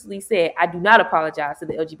explicitly said, I do not apologize to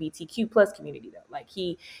the LGBTQ plus community though. Like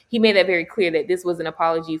he made that very clear that this was an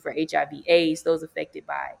apology for HIV, AIDS, those affected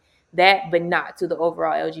by that, but not to the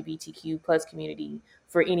overall LGBTQ plus community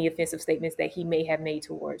for any offensive statements that he may have made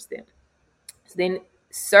towards them. So then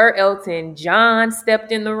Sir Elton John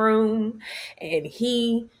stepped in the room and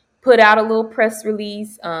he put out a little press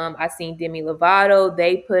release. I seen Demi Lovato.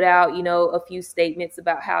 They put out, a few statements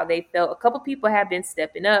about how they felt. A couple people have been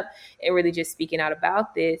stepping up and really just speaking out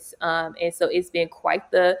about this. And so it's been quite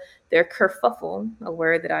their kerfuffle, a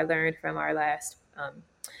word that I learned from our last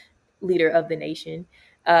leader of the nation.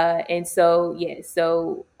 It's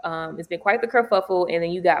been quite the kerfuffle. And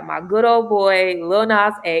then you got my good old boy, Lil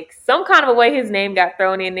Nas X. Some kind of a way his name got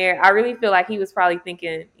thrown in there. I really feel like he was probably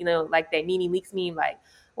thinking, like that Nene Leakes meme, like,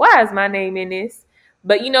 why is my name in this?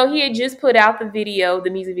 But, he had just put out the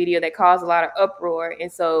music video that caused a lot of uproar.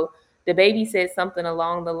 And so DaBaby said something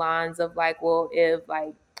along the lines of like, well, if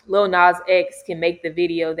like Lil Nas X can make the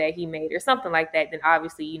video that he made or something like that, then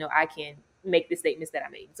obviously, I can make the statements that I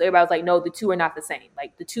made. So everybody was like, no, the two are not the same.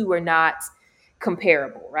 Like the two are not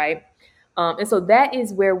comparable, right? And so that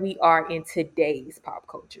is where we are in today's pop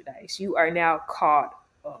culture, Dice. You are now caught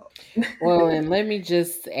up. Well, and let me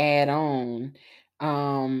just add on.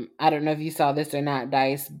 I don't know if you saw this or not,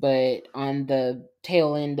 Dice, but on the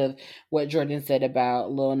tail end of what Jordan said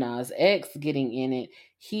about Lil Nas X getting in it,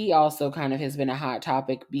 he also kind of has been a hot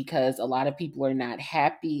topic because a lot of people are not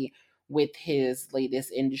happy with his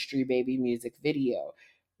latest Industry Baby music video.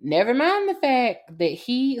 Never mind the fact that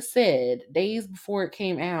he said days before it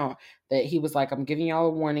came out that he was like, I'm giving y'all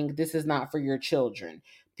a warning, this is not for your children.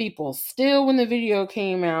 People still, when the video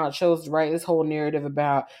came out, chose to write this whole narrative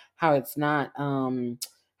about how it's not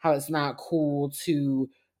cool to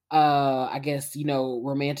I guess,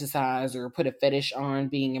 romanticize or put a fetish on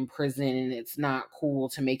being in prison, and it's not cool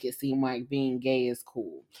to make it seem like being gay is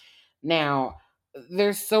cool. Now,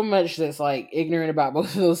 there's so much that's like ignorant about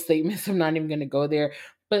both of those statements. I'm not even going to go there.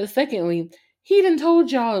 But secondly, he done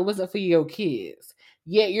told y'all it wasn't for your kids.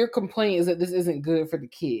 Yet your complaint is that this isn't good for the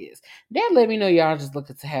kids. That let me know y'all just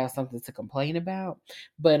looking to have something to complain about.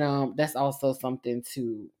 But that's also something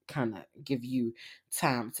to kind of give you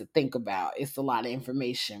time to think about. It's a lot of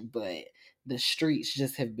information, but the streets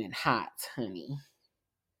just have been hot, honey.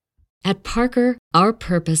 At Parker, our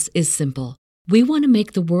purpose is simple. We want to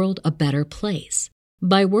make the world a better place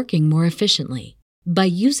by working more efficiently, by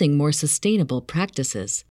using more sustainable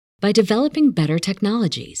practices, by developing better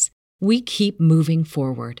technologies. We keep moving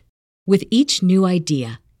forward. With each new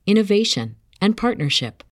idea, innovation, and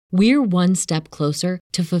partnership, we're one step closer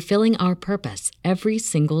to fulfilling our purpose every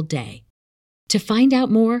single day. To find out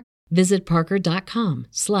more, visit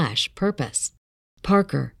parker.com/purpose.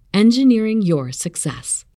 Parker, engineering your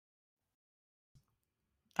success.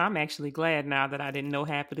 I'm actually glad now that I didn't know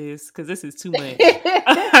half of this because this is too much.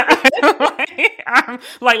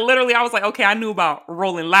 Like literally, I was like, okay, I knew about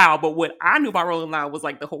Rolling Loud, but what I knew about Rolling Loud was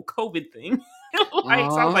like the whole COVID thing. So I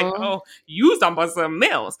was like, oh, you was talking about something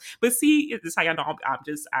else. But see, this is how y'all know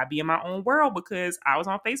I be in my own world because I was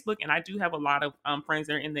on Facebook and I do have a lot of friends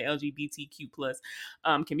that are in the LGBTQ plus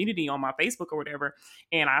community on my Facebook or whatever.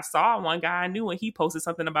 And I saw one guy I knew and he posted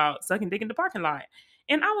something about sucking dick in the parking lot.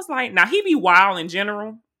 And I was like, now he be wild in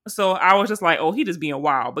general. So I was just like, oh, he just being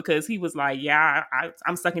wild because he was like, yeah,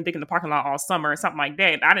 I'm sucking dick in the parking lot all summer or something like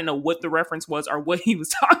that. I didn't know what the reference was or what he was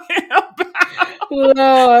talking about.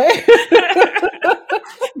 Lord.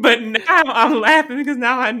 But now I'm laughing because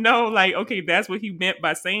now I know, like, okay, that's what he meant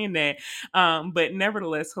by saying that. But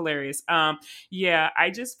nevertheless, hilarious. Yeah, I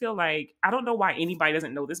just feel like, I don't know why anybody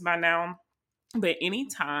doesn't know this by now, but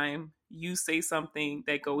anytime you say something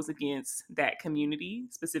that goes against that community,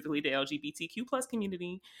 specifically the LGBTQ plus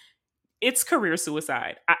community, it's career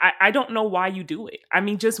suicide. I don't know why you do it. I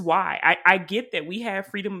mean, just why? I get that we have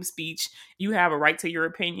freedom of speech. You have a right to your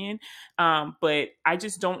opinion. But I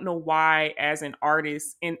just don't know why as an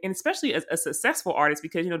artist, and especially as a successful artist,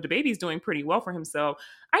 because, DaBaby's doing pretty well for himself.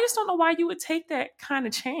 I just don't know why you would take that kind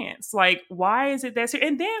of chance. Like, why is it that serious?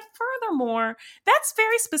 And then furthermore, that's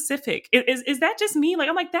very specific. Is that just me? Like,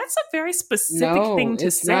 I'm like, that's a very specific thing to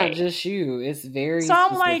say. It's not just you. It's very So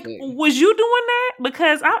I'm specific. like, was you doing that?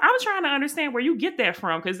 Because I was trying to understand where you get that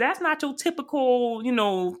from, because that's not your typical,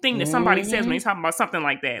 thing that somebody says when they talk about something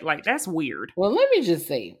like that. Like, that's weird. Well, let me just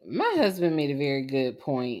say, my husband made a very good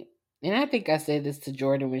point. And I think I said this to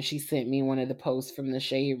Jordan when she sent me one of the posts from the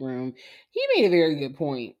Shade Room. He made a very good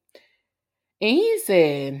point. And he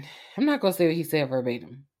said, I'm not going to say what he said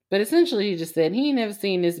verbatim, but essentially he just said he ain't never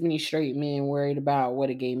seen this many straight men worried about what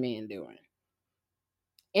a gay man doing.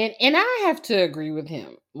 And I have to agree with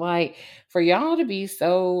him. Like, for y'all to be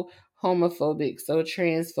so homophobic, so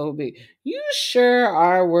transphobic, you sure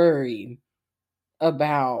are worried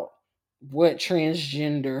about what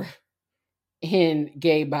transgender and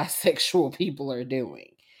gay bisexual people are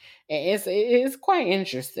doing. And it's quite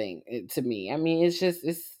interesting to me. I mean,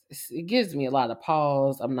 it gives me a lot of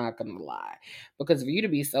pause. I'm not gonna lie, because for you to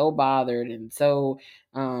be so bothered and so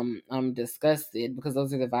I'm disgusted, because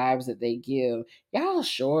those are the vibes that they give. Y'all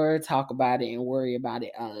sure talk about it and worry about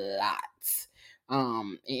it a lot.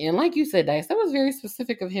 And like you said, Dice, that was very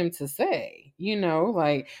specific of him to say,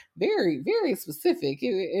 like very, very specific.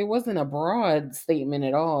 It wasn't a broad statement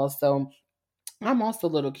at all. So I'm also a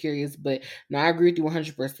little curious, but no, I agree with you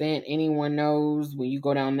 100%. Anyone knows when you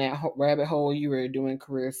go down that rabbit hole, you were doing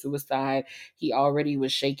career suicide. He already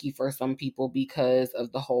was shaky for some people because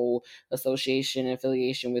of the whole association and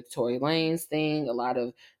affiliation with Tory Lanez thing. A lot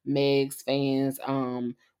of Meg's fans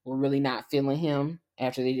were really not feeling him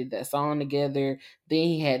after they did that song together. Then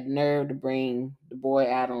he had nerve to bring the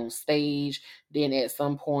boy out on stage. Then at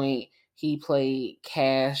some point, he played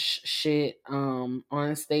cash shit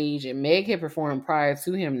on stage, and Meg had performed prior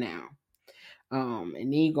to him now. And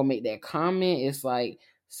then you gonna make that comment. It's like,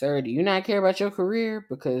 sir, do you not care about your career?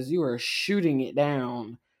 Because you are shooting it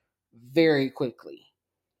down very quickly.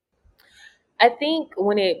 I think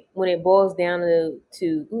when it boils down to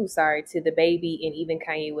DaBaby and even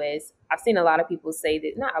Kanye West, I've seen a lot of people say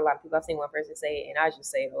that. Not a lot of people. I've seen one person say it, and I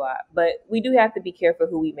just say it a lot. But we do have to be careful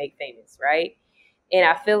who we make famous, right? And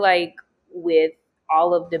I feel like with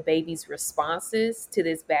all of DaBaby's responses to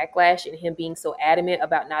this backlash and him being so adamant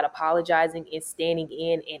about not apologizing and standing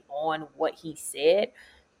in and on what he said,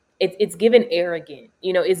 it's given arrogant,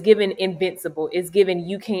 it's given invincible, it's given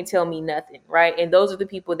you can't tell me nothing, right? And those are the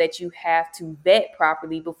people that you have to vet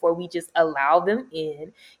properly before we just allow them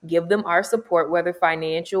in, give them our support, whether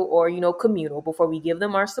financial or, communal, before we give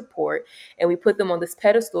them our support and we put them on this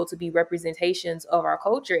pedestal to be representations of our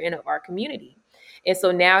culture and of our community. And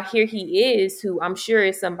so now here he is, who I'm sure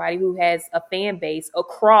is somebody who has a fan base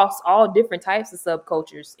across all different types of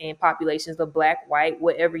subcultures and populations of Black, white,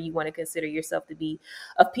 whatever you want to consider yourself to be,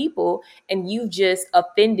 of people. And you've just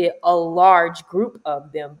offended a large group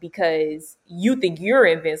of them because you think you're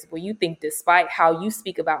invincible. You think despite how you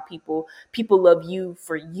speak about people, people love you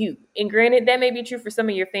for you. And granted, that may be true for some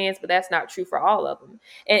of your fans, but that's not true for all of them.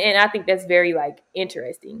 And I think that's very like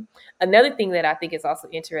interesting. Another thing that I think is also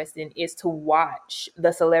interesting is to watch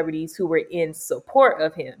the celebrities who were in support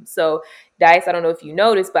of him. So Dice, I don't know if you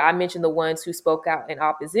noticed, but I mentioned the ones who spoke out in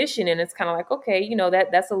opposition, and it's kind of like, okay, you know,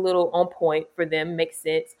 that's a little on point for them, makes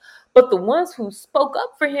sense. But the ones who spoke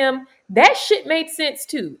up for him, that shit made sense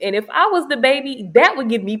too. And if I was the baby, that would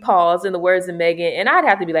give me pause, in the words of Megan, and I'd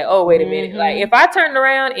have to be like, oh, wait a minute. Like if I turned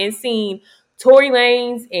around and seen Tory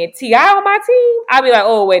Lanez and T.I. on my team, I'd be like,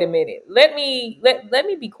 oh, wait a minute. Let me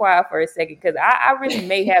be quiet for a second, because I really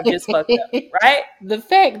may have just fucked up, right? The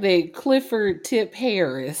fact that Clifford Tip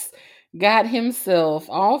Harris got himself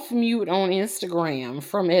off mute on Instagram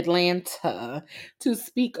from Atlanta to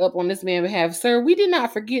speak up on this man's behalf. Sir, we did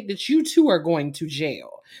not forget that you too are going to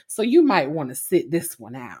jail. So you might want to sit this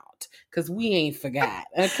one out, because we ain't forgot,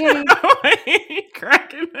 okay?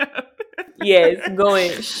 Cracking up. Yes,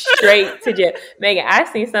 going straight to jail. Megan, I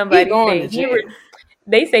seen somebody say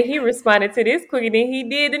they say he responded to this quicker than he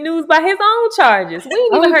did the news by his own charges. We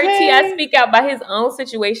ain't even heard T.I. speak out by his own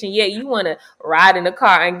situation yet. You want to ride in the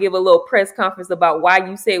car and give a little press conference about why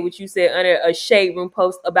you said what you said under a Shade Room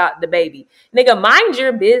post about the baby. Nigga, mind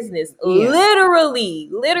your business. Yeah. Literally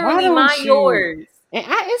mind yours. And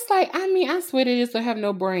it's like, I mean, I swear they just don't have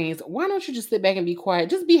no brains. Why don't you just sit back and be quiet?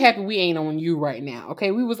 Just be happy we ain't on you right now,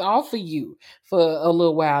 okay? We was all for you for a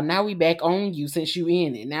little while. Now we back on you since you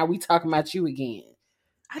in it. Now we talking about you again.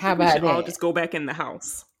 How about that? All just go back in the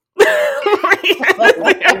house.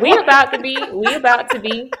 we about to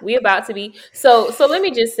be. So let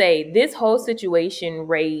me just say, this whole situation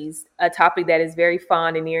raised a topic that is very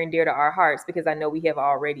fond and near and dear to our hearts, because I know we have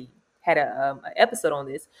already had an episode on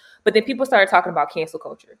this, but then people started talking about cancel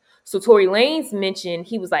culture. So Tory Lanez mentioned,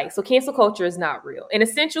 he was like, so cancel culture is not real. And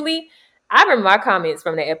essentially, I remember my comments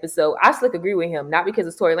from that episode. I slick agree with him, not because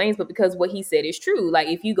it's Tory Lanez, but because what he said is true. Like,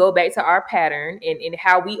 if you go back to our pattern and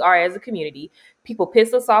how we are as a community, people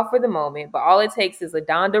piss us off for the moment, but all it takes is a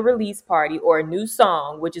Donda release party or a new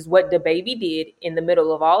song, which is what DaBaby did in the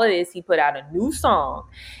middle of all of this. He put out a new song,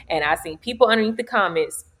 and I seen people underneath the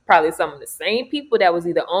comments, probably some of the same people that was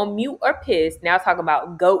either on mute or pissed, now talking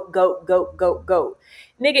about goat.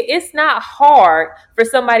 Nigga, it's not hard for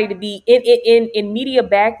somebody to be in media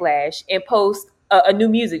backlash and post a new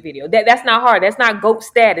music video. That's not hard. That's not GOAT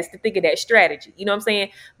status to think of that strategy. You know what I'm saying?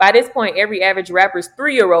 By this point, every average rapper's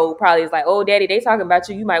 3-year-old probably is like, oh, daddy, they talking about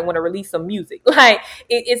you. You might want to release some music. Like,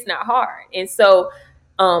 it's not hard. And so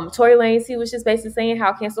Tory Lanez, he was just basically saying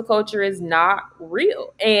how cancel culture is not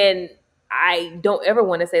real. And I don't ever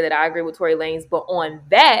want to say that I agree with Tory Lanez, but on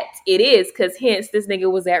that, it is, because hence this nigga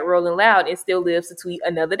was at Rolling Loud and still lives to tweet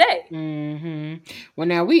another day. Mm-hmm. Well,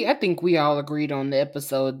 now I think we all agreed on the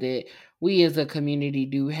episode that we as a community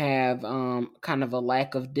do have kind of a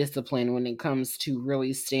lack of discipline when it comes to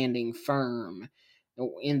really standing firm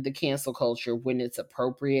in the cancel culture when it's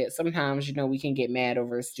appropriate. Sometimes, you know, we can get mad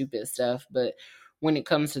over stupid stuff, but when it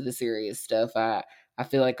comes to the serious stuff, I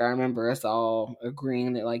feel like I remember us all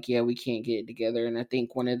agreeing that, like, yeah, we can't get it together. And I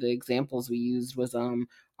think one of the examples we used was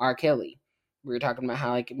R. Kelly. We were talking about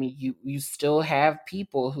how, like, I mean, you still have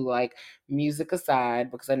people who, like, music aside,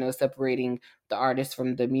 because I know separating the artist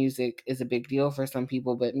from the music is a big deal for some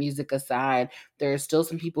people, but music aside, there are still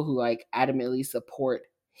some people who, like, adamantly support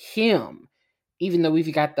him, even though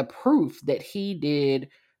we've got the proof that he did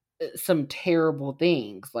some terrible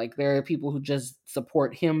things. Like, there are people who just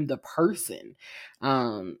support him, the person.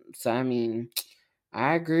 So I mean,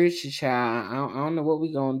 I agree with you, child. I don't know what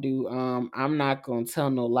we gonna do. I'm not gonna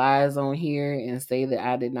tell no lies on here and say that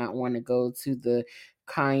I did not want to go to the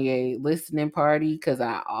Kanye listening party, because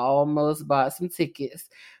I almost bought some tickets.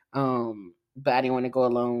 But I didn't want to go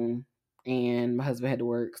alone, and my husband had to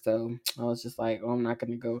work, so I was just like, oh, I'm not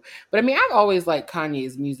gonna go. But I mean, I've always liked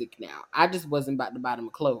Kanye's music now. I just wasn't about to buy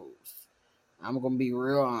them clothes. I'm gonna be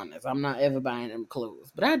real honest. I'm not ever buying them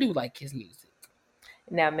clothes, but I do like his music.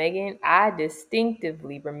 Now, Megan, I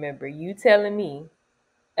distinctively remember you telling me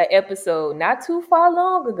an episode not too far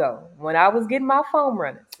long ago when I was getting my foam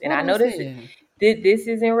runners. And I know this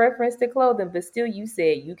is in reference to clothing, but still you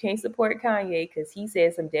said you can't support Kanye because he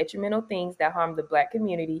said some detrimental things that harm the Black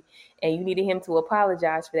community, and you needed him to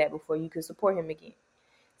apologize for that before you could support him again.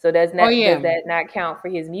 So does that not count for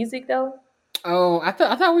his music, though? Oh, I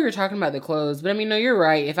thought we were talking about the clothes, but I mean, no, you're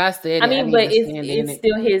right. If I said I it, I mean, need but to stand in it's it.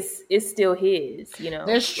 still his. It's still his. You know,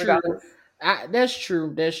 That's true. regardless. That's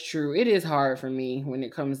true. That's true. It is hard for me when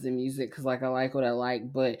it comes to music because, like, I like what I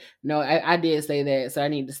like. But no, I did say that, so I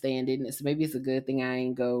need to stand in it. So maybe it's a good thing I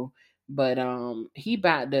ain't go. But he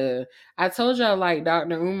about to. I told y'all, like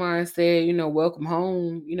Dr. Umar said, welcome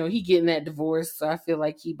home. He getting that divorce, so I feel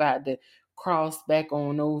like he about to cross back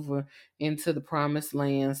on over into the promised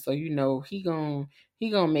land. So he gonna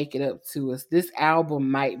make it up to us. This album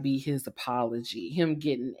might be his apology. Him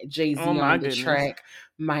getting Jay-Z Oh my on the goodness. track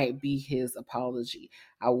might be his apology.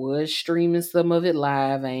 I was streaming some of it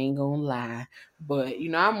live, I ain't gonna lie. But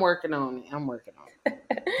I'm working on it.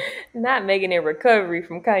 Not making a recovery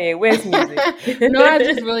from Kanye West music. No, I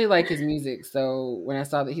just really like his music. So when I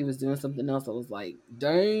saw that he was doing something else, I was like,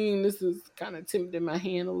 dang, this is kind of tempting my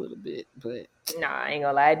hand a little bit. But Nah, I ain't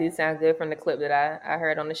gonna lie. It did sound good from the clip that I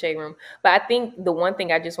heard on the Shade Room. But I think the one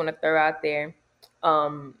thing I just want to throw out there,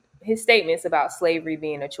 his statements about slavery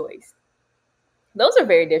being a choice. Those are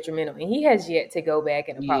very detrimental. And he has yet to go back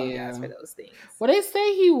and apologize for those things. Well, they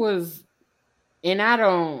say he was, and I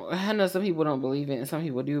know some people don't believe it and some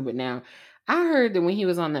people do, but now I heard that when he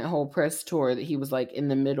was on that whole press tour that he was like in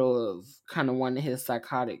the middle of kind of one of his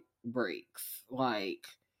psychotic breaks. Like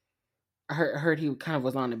I heard he kind of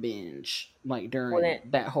was on a binge like during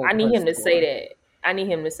that whole I need him to tour. say that. I need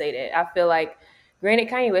him to say that. I feel like, granted,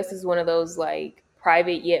 Kanye West is one of those like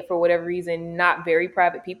private yet for whatever reason not very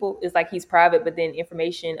private people. It's like he's private, but then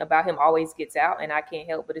information about him always gets out, and I can't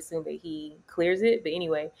help but assume that he clears it. But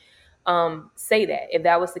anyway, say that. If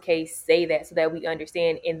that was the case, say that so that we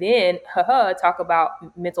understand, and then talk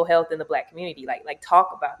about mental health in the Black community. Like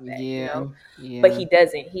talk about that. Yeah. But he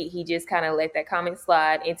doesn't. He just kind of let that comment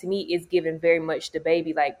slide, and to me, it's given very much to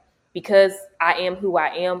Baby like, because I am who I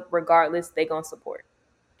am, regardless, they gonna support.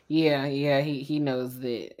 Yeah, he knows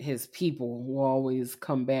that his people will always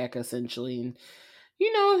come back essentially,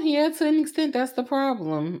 and to an extent that's the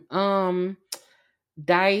problem.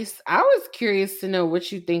 Dice, I was curious to know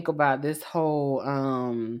what you think about this whole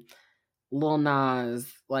Lil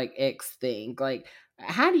Nas like X thing. Like,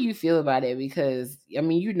 how do you feel about it? Because I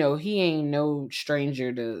mean, he ain't no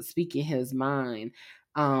stranger to speaking his mind.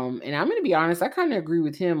 And I'm gonna be honest, I kind of agree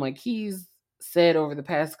with him. Like he's said over the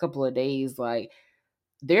past couple of days, like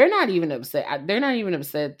they're not even upset. They're not even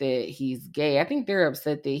upset that he's gay. I think they're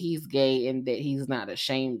upset that he's gay and that he's not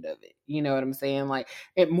ashamed of it. You know what I'm saying? Like,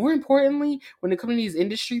 and more importantly, when it comes to these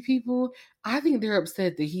industry people, I think they're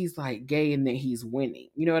upset that he's like gay and that he's winning.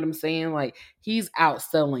 You know what I'm saying? Like, he's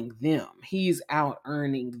outselling them. He's out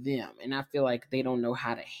earning them. And I feel like they don't know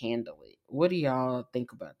how to handle it. What do y'all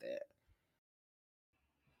think about that?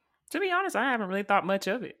 To be honest, I haven't really thought much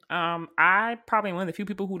of it. I probably one of the few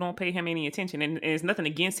people who don't pay him any attention, and it's nothing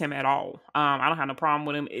against him at all. I don't have no problem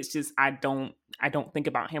with him. It's just I don't think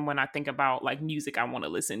about him when I think about like music I want to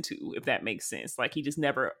listen to, if that makes sense. Like he just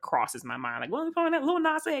never crosses my mind. Like, well, we're playing that Lil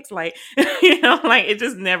Nas X, like like it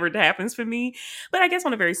just never happens for me. But I guess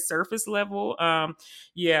on a very surface level,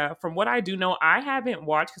 yeah. From what I do know, I haven't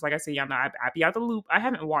watched because, like I said, y'all know I be out the loop. I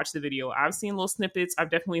haven't watched the video. I've seen little snippets. I've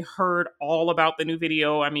definitely heard all about the new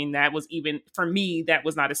video. I mean, that was even for me, that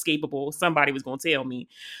was not escapable. Somebody was going to tell me.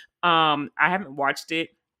 I haven't watched it,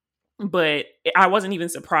 but I wasn't even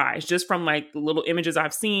surprised just from like the little images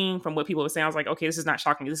I've seen from what people were saying. I was like, okay, this is not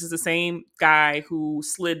shocking. This is the same guy who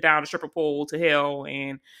slid down a stripper pole to hell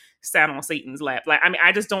and sat on Satan's lap. Like, I mean,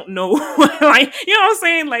 I just don't know. Like, you know what I'm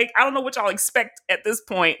saying? Like, I don't know what y'all expect at this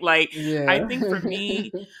point. Like, yeah. I think for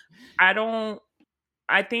me,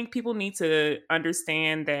 I think people need to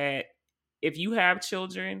understand that if you have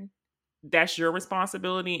children, that's your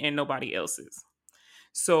responsibility and nobody else's.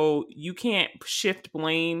 So you can't shift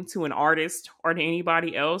blame to an artist or to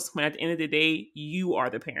anybody else when at the end of the day, you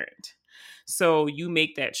are the parent. So you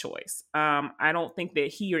make that choice. I don't think that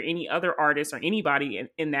he or any other artist or anybody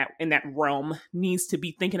in that realm needs to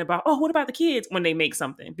be thinking about, oh, what about the kids when they make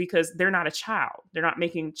something? Because they're not a child. They're not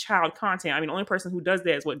making child content. I mean, the only person who does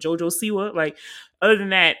that is what, JoJo Siwa. Like, other than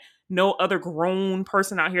that, no other grown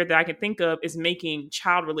person out here that I can think of is making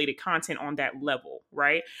child-related content on that level,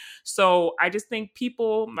 right? So I just think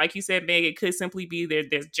people, like you said, Meg, it could simply be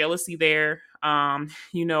there's jealousy there, and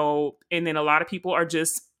then a lot of people are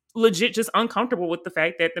just legit just uncomfortable with the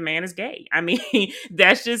fact that the man is gay. I mean,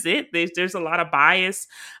 that's just it. There's a lot of bias,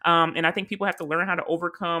 and I think people have to learn how to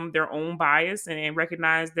overcome their own bias and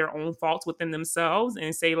recognize their own faults within themselves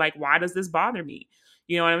and say, like, why does this bother me?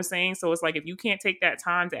 You know what I'm saying? So it's like, if you can't take that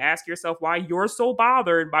time to ask yourself why you're so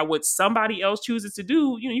bothered by what somebody else chooses to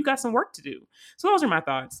do, you got some work to do. So those are my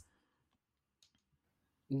thoughts.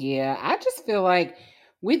 Yeah, I just feel like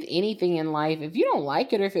with anything in life, if you don't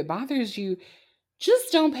like it or if it bothers you,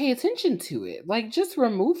 just don't pay attention to it. Like, just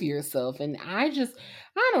remove yourself. And I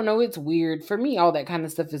don't know, it's weird. For me, all that kind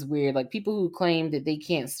of stuff is weird. Like, people who claim that they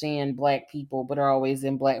can't stand black people but are always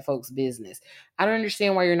in black folks' business. I don't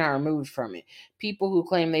understand why you're not removed from it. People who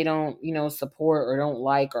claim they don't, support or don't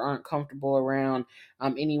like or aren't comfortable around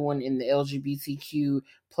anyone in the LGBTQ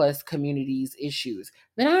plus community's issues,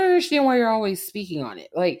 then I don't understand why you're always speaking on it.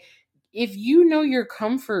 Like, if you know your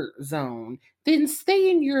comfort zone, then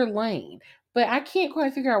stay in your lane. But I can't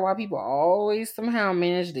quite figure out why people always somehow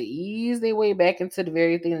manage to ease their way back into the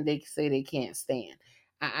very thing that they say they can't stand.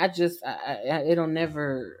 It'll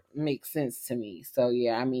never make sense to me. So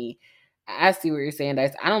yeah, I mean, I see what you're saying,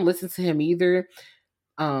 Dice. I don't listen to him either.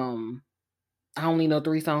 I only know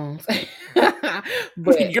 3 songs.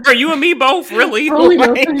 But girl, you and me both, really. I only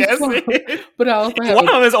know 3 songs. But I also have one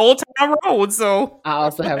of them is Old Town Road. So I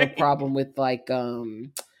also have a problem with like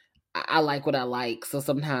I like what I like, so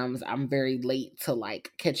sometimes I'm very late to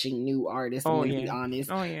like catching new artists. I'm gonna be honest.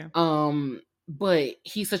 Oh yeah. But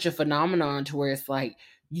he's such a phenomenon to where it's like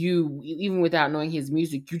you, even without knowing his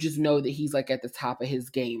music, you just know that he's like at the top of his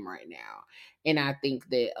game right now. And I think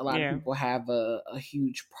that a lot of people have a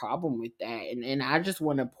huge problem with that. And I just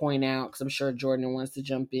want to point out, because I'm sure Jordan wants to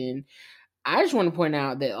jump in. I just want to point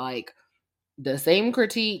out that like the same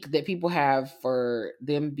critique that people have for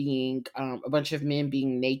them being a bunch of men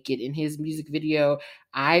being naked in his music video,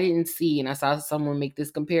 I didn't see, and I saw someone make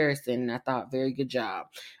this comparison, and I thought, very good job.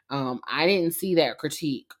 I didn't see that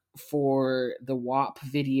critique for the WAP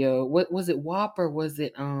video. What was it, WAP or was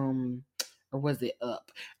it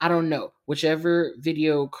Up? I don't know. Whichever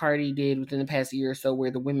video Cardi did within the past year or so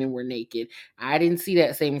where the women were naked, I didn't see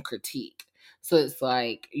that same critique. So it's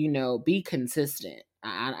like, be consistent.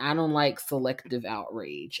 I don't like selective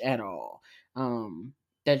outrage at all.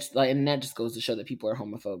 That's like, and that just goes to show that people are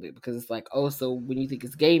homophobic, because it's like, oh, so when you think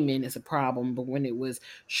it's gay men, it's a problem, but when it was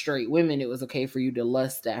straight women, it was okay for you to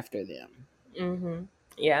lust after them. Mm-hmm.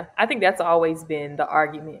 Yeah, I think that's always been the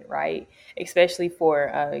argument, right? Especially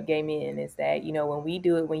for gay men, is that, when we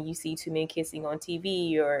do it, when you see 2 men kissing on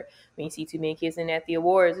TV, or when you see 2 men kissing at the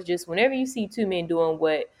awards, or just whenever you see 2 men doing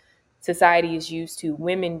what society is used to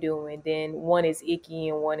women doing, then one is icky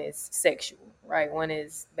and one is sexual, right? One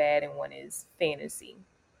is bad and one is fantasy.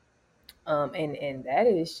 And that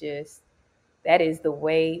is the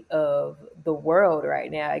way of the world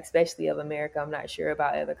right now, especially of America. I'm not sure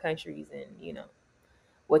about other countries and,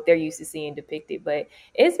 what they're used to seeing depicted, but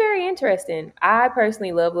it's very interesting. I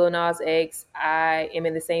personally love Lil Nas X. I am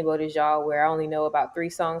in the same boat as y'all, where I only know about 3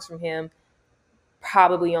 songs from him.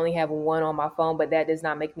 Probably only have 1 on my phone, but that does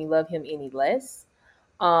not make me love him any less.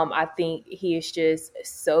 I think he is just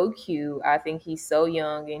so cute. I think he's so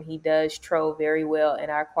young, and he does troll very well. And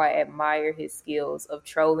I quite admire his skills of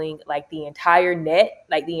trolling like the entire net,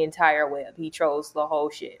 like the entire web. He trolls the whole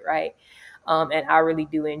shit, right? And I really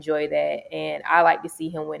do enjoy that. And I like to see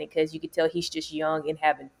him winning, because you can tell he's just young and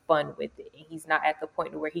having fun with it. And he's not at the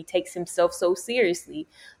point where he takes himself so seriously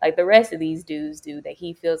like the rest of these dudes do, that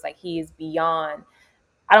he feels like he is beyond,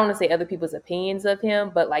 I don't want to say other people's opinions of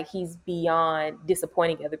him, but like he's beyond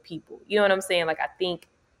disappointing other people. You know what I'm saying? Like, I think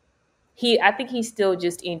he's still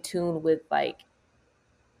just in tune with like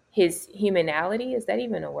his humanality. Is that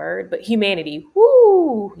even a word? But humanity.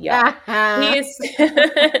 Woo! Yeah. He is.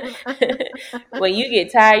 When you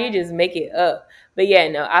get tired, you just make it up. But yeah,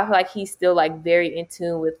 no, I feel like he's still like very in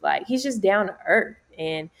tune with, like, he's just down to earth.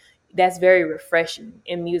 And that's very refreshing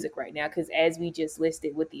in music right now, because as we just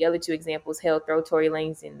listed with the other 2 examples, hell, throw Tory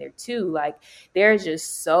Lanez in there too. Like, there's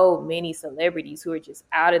just so many celebrities who are just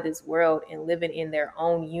out of this world and living in their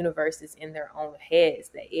own universes, in their own heads,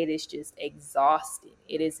 that it is just exhausting.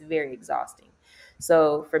 It is very exhausting.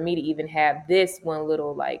 So for me to even have this one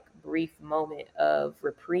little like brief moment of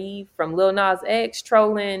reprieve from Lil Nas X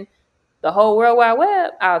trolling the whole World Wide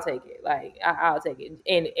Web, I'll take it. Like, I'll take it.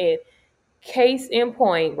 And case in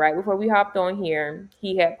point, right before we hopped on here,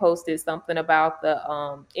 he had posted something about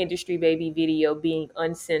the Industry Baby video being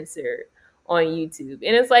uncensored on YouTube.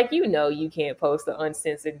 And it's like, you can't post an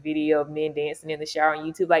uncensored video of men dancing in the shower on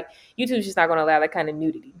YouTube. Like, YouTube's just not going to allow that kind of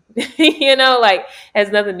nudity. Like, has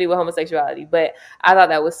nothing to do with homosexuality. But I thought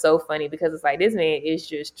that was so funny, because it's like, this man is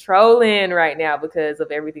just trolling right now because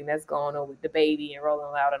of everything that's going on with the baby and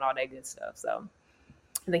Rolling Loud and all that good stuff. So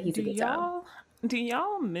I think he's a good time. Do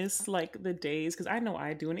y'all miss like the days? Because I know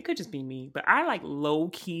I do, and it could just be me, but I like low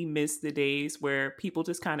key miss the days where people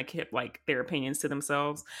just kind of kept like their opinions to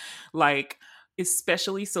themselves, like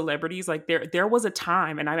especially celebrities. Like there was a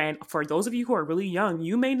time, and I mean, for those of you who are really young,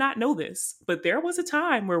 you may not know this, but there was a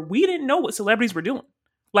time where we didn't know what celebrities were doing.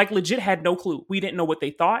 Like legit had no clue. We didn't know what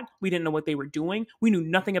they thought. We didn't know what they were doing. We knew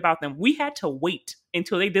nothing about them. We had to wait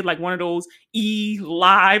until they did like one of those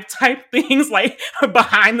live type things, like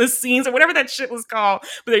behind the scenes or whatever that shit was called.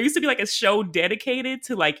 But there used to be like a show dedicated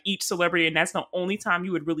to like each celebrity, and that's the only time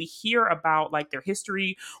you would really hear about like their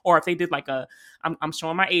history, or if they did like I'm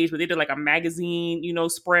showing my age, but they did like a magazine,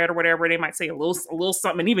 spread or whatever. They might say a little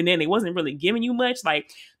something, and even then, they wasn't really giving you much. Like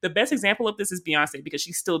the best example of this is Beyonce, because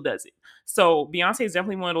she still does it. So Beyonce is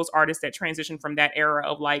definitely one of those artists that transitioned from that era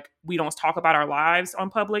of like, we don't talk about our lives on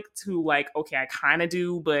public, to like, okay, I kind of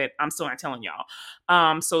do, but I'm still not telling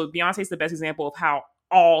y'all. So Beyonce is the best example of how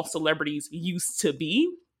all celebrities used to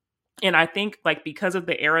be. And I think like because of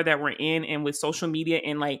the era that we're in, and with social media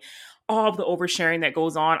and like all of the oversharing that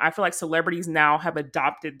goes on, I feel like celebrities now have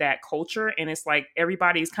adopted that culture, and it's like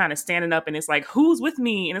everybody's kind of standing up and it's like, who's with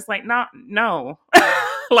me? And it's like, no.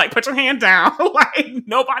 Like, put your hand down. Like,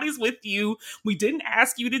 nobody's with you. We didn't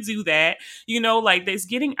ask you to do that. Like, it's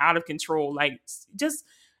getting out of control. Like, just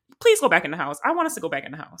please go back in the house. I want us to go back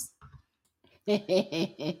in the house.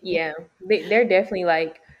 Yeah, they're definitely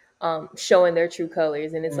like showing their true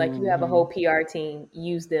colors, and it's like you have a whole PR team.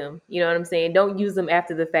 Use them. You know what I'm saying? Don't use them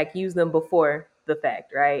after the fact. Use them before the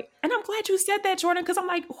fact, right? And I'm glad you said that, Jordan, because I'm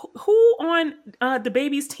like, who on the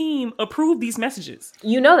baby's team approved these messages?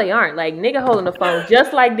 They aren't. Like, nigga holding the phone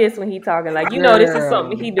just like this when he talking. Like, this is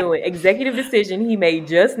something he doing. Executive decision he made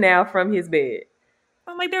just now from his bed.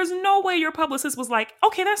 I'm like, there's no way your publicist was like,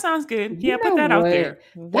 okay, that sounds good. Yeah, put that out there.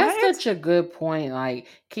 That's such a good point. Like,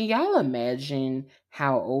 can y'all imagine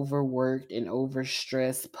how overworked and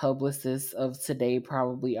overstressed publicists of today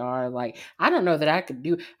probably are? Like, I don't know that I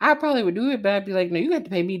probably would do it, but I'd be like, no, you have to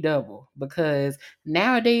pay me double, because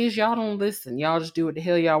nowadays y'all don't listen. Y'all just do what the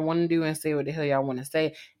hell y'all want to do and say what the hell y'all want to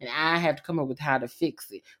say. And I have to come up with how to fix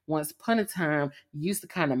it. Once upon a time, you used to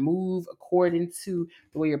kind of move according to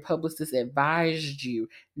the way your publicist advised you.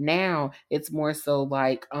 Now it's more so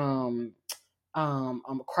like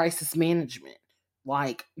crisis management.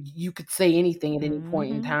 Like, you could say anything at any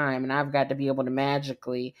point in time, and I've got to be able to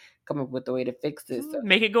magically come up with a way to fix this. So,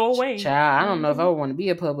 make it go away. Child, I don't know if I would want to be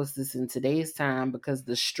a publicist in today's time, because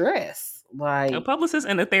the stress. Like, a publicist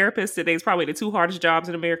and a therapist today is probably the two hardest jobs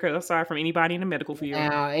in America, aside from anybody in the medical field.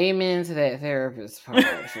 Now, amen to that therapist part,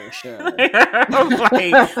 for sure. I'm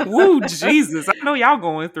like, woo, Jesus. I know y'all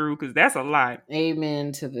going through, because that's a lot.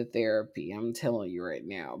 Amen to the therapy. I'm telling you right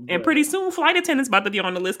now. But... And pretty soon, flight attendants about to be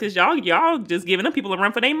on the list, because y'all just giving them people a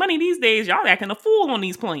run for their money these days. Y'all acting a fool on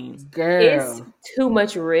these planes. Girl. It's too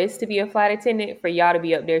much risk to be a flight attendant for y'all to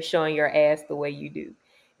be up there showing your ass the way you do.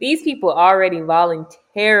 These people already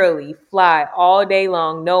voluntarily fly all day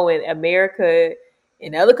long, knowing America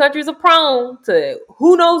and other countries are prone to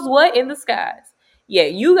who knows what in the skies. Yeah,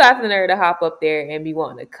 you got the nerve to hop up there and be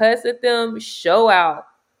wanting to cuss at them, show out,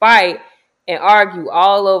 fight, and argue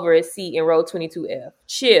all over a seat in row 22F.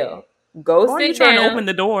 Chill. Go or sit you trying down. to open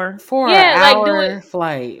the door for an hour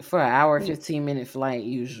flight, for an hour, 15-minute flight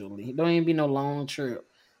usually. Don't even be no long trip.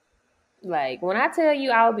 Like, when I tell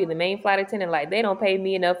you I would be the main flight attendant, like, they don't pay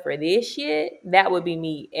me enough for this shit, that would be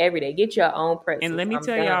me every day. Get your own pretzels. And let me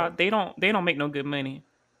tell y'all, they don't make no good money.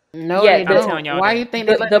 No, yeah, they don't. Why do you think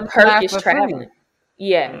the perk is traveling?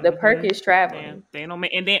 Yeah, the perk is traveling. Man, they don't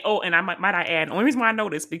make, and then and I might I add, the only reason why I know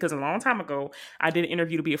this, because a long time ago I did an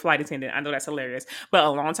interview to be a flight attendant. I know that's hilarious, but a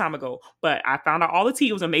long time ago. But I found out all the tea.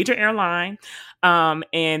 It was a major airline,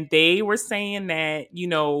 and they were saying that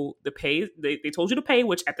the pay they told you to pay,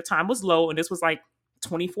 which at the time was low, and this was like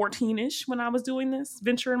 2014-ish when I was doing this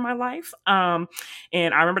venture in my life. And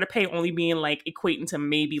I remember the pay only being like equating to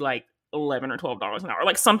maybe like $11 or $12 an hour,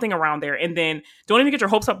 like something around there. And then don't even get your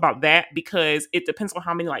hopes up about that, because it depends on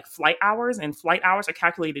how many like flight hours, and flight hours are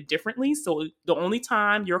calculated differently. So the only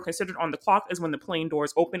time you're considered on the clock is when the plane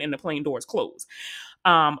doors open and the plane doors close.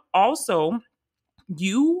 Also,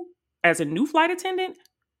 you as a new flight attendant,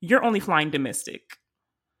 you're only flying domestic.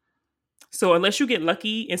 So unless you get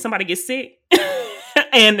lucky and somebody gets sick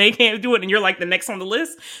and they can't do it and you're like the next on the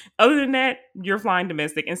list, other than that, you're flying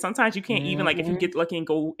domestic. And sometimes you can't even, like, if you get lucky and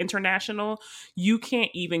go international, you can't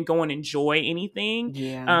even go and enjoy anything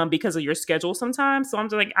because of your schedule sometimes. So I'm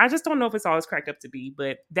just like, I just don't know if it's always cracked up to be,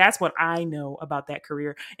 but that's what I know about that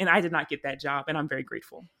career. And I did not get that job, and I'm very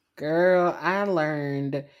grateful. Girl, I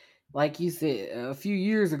learned, like you said, a few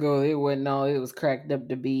years ago, it wasn't all it was cracked up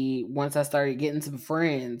to be. Once I started getting some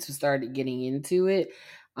friends who started getting into it,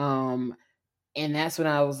 and that's when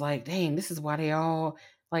I was like, dang, this is why they all,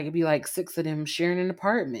 like, it'd be like 6 of them sharing an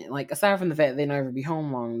apartment. Like, aside from the fact they never be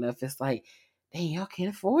home long enough, it's like, dang, y'all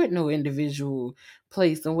can't afford no individual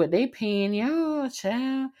place. And what they paying y'all,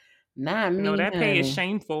 child, Not me, No, that pay is honey.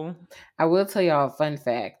 shameful. I will tell y'all a fun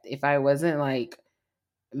fact. If I wasn't like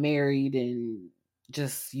married and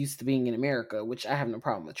just used to being in America, which I have no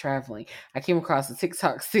problem with traveling, I came across a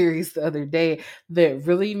TikTok series the other day that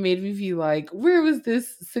really made me feel like, where was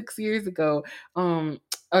this 6 years ago?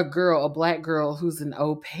 A black girl who's an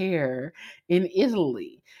au pair in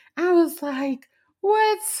Italy. I was like,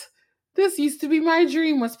 what? This used to be my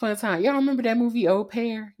dream once upon a time. Y'all remember that movie Au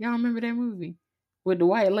Pair? Y'all remember that movie? With the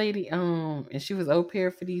white lady, and she was au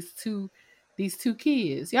pair for these two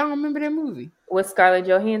kids. Y'all remember that movie? With Scarlett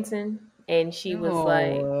Johansson, and she was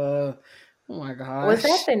like, Oh, oh my was that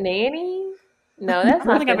gosh. The Nanny? No, I that's don't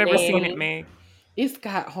not think The I've ever seen Nanny. it, Meg. It's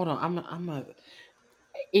got, hold on, I'm a,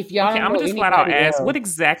 if y'all Okay, don't I'm know gonna just flat out anybody ask, what else,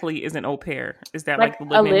 exactly is an au pair? Is that Like like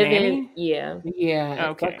the a live-in live-in, nanny? yeah.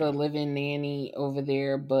 yeah, it's like Okay. a living nanny over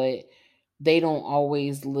there, but they don't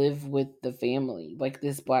always live with the family. Like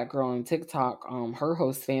this black girl on TikTok, her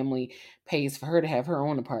host family pays for her to have her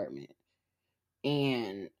own apartment.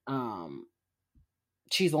 And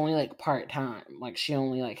she's only like part-time. Like she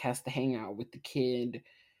only like has to hang out with the kid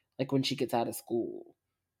like when she gets out of school.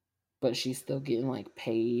 But she's still getting like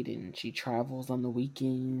paid, and she travels on the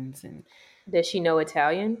weekends. And Does she know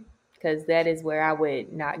Italian? Because that is where I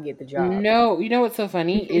would not get the job. no, you know what's so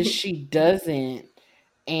funny is she doesn't.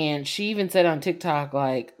 And she even said on TikTok,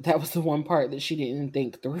 like, that was the one part that she didn't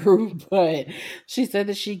think through. But she said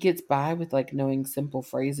that she gets by with like knowing simple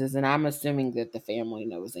phrases. And I'm assuming that the family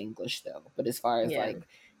knows English though. But as far as Yeah. like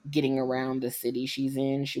getting around the city she's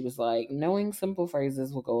in, she was like, knowing simple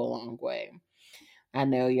phrases will go a long way. I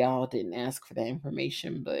know y'all didn't ask for that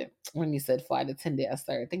information, but when you said flight attendant, I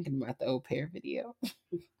started thinking about the au pair video.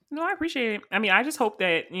 No, I appreciate it. I mean, I just hope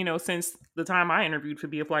that, since the time I interviewed to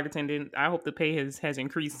be a flight attendant, I hope the pay has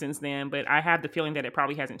increased since then. But I have the feeling that it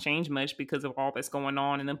probably hasn't changed much because of all that's going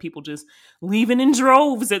on, and then people just leaving in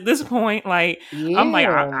droves at this point. Like, I'm like,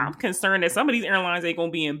 Yeah. I'm concerned that some of these airlines ain't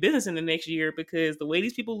gonna be in business in the next year because the way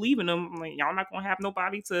these people leaving them, I'm like, y'all not gonna have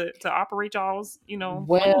nobody to operate y'all's, planes and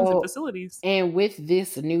Well, facilities. and with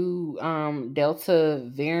this new Delta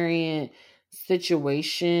variant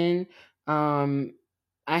situation,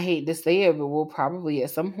 I hate to say it, but we'll probably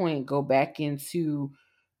at some point go back into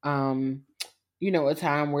um, a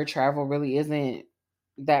time where travel really isn't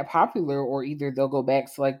that popular, or either they'll go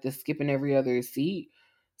back to like the skipping every other seat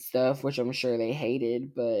stuff, which I'm sure they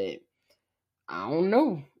hated, but I don't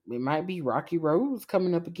know. It might be rocky roads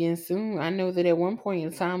coming up again soon. I know that at one point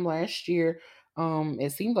in time last year,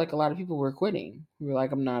 it seemed like a lot of people were quitting. We were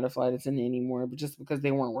like, I'm not a flight attendant anymore, but just because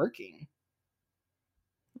they weren't working.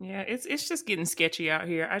 Yeah, it's just getting sketchy out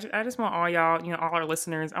here. I just want all y'all, all our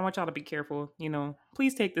listeners, I want y'all to be careful.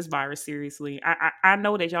 Please take this virus seriously. I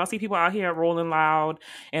know that y'all see people out here rolling loud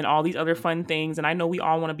and all these other fun things, and I know we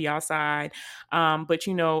all want to be outside. But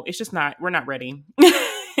it's just not. We're not ready.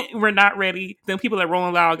 We're not ready. The people that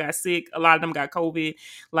rolling loud got sick. A lot of them got COVID.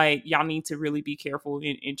 Like, y'all need to really be careful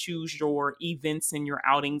and choose your events and your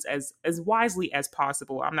outings as wisely as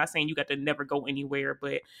possible. I'm not saying you got to never go anywhere,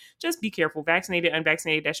 but just be careful. Vaccinated,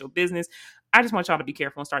 unvaccinated, that's your business. I just want y'all to be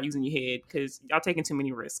careful and start using your head because y'all taking too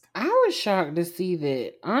many risks. I was shocked to see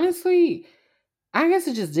that. Honestly, I guess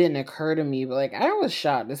it just didn't occur to me, but like I was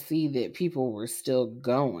shocked to see that people were still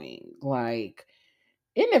going. Like,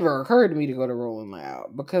 it never occurred to me to go to Rolling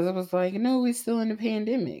Loud because it was like, no, we're still in the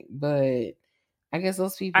pandemic. But I guess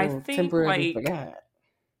those people temporarily forgot.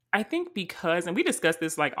 I think because, and we discussed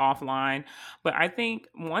this like offline, but I think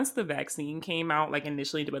once the vaccine came out, like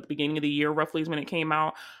initially at the beginning of the year, roughly is when it came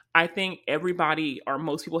out, I think everybody or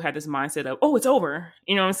most people had this mindset of, oh, it's over.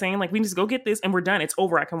 You know what I'm saying? Like, we can just go get this and we're done. It's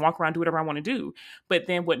over. I can walk around, do whatever I want to do. But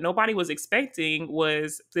then what nobody was expecting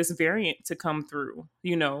was this variant to come through,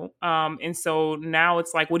 and so now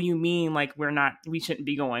it's like, what do you mean? Like, we shouldn't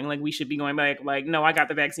be going. Like, we should be going back. Like, no, I got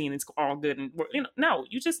the vaccine. It's all good. And no,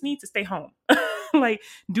 you just need to stay home. Like,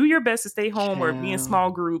 do your best to stay home or be in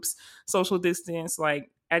small groups, social distance.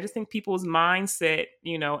 Like, I just think people's mindset,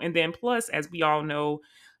 and then plus, as we all know,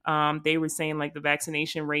 they were saying like the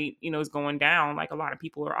vaccination rate, is going down. Like, a lot of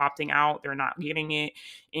people are opting out. They're not getting it.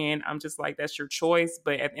 And I'm just like, that's your choice.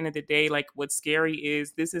 But at the end of the day, like, what's scary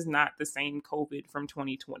is this is not the same COVID from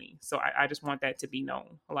 2020. So I just want that to be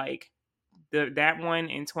known. Like, that one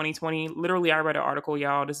in 2020, literally, I read an article,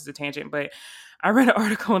 y'all, this is a tangent, but I read an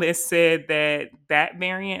article that said that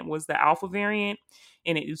variant was the alpha variant,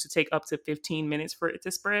 and it used to take up to 15 minutes for it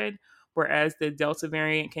to spread, whereas the Delta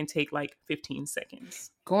variant can take like 15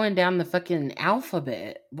 seconds. Going down the fucking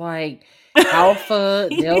alphabet, like Alpha,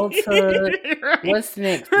 Delta, right. What's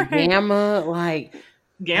next? Right. Gamma, like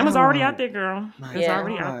Gamma's already out there, girl. It's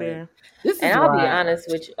already out there. This is and I'll be honest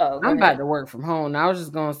with you. Oh, I'm about to work from home. I was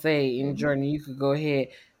just gonna say, and Jordan, you could go ahead.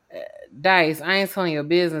 Dice, I ain't telling your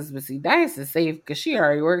business, but see, Dice is safe because she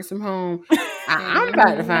already works from home. I'm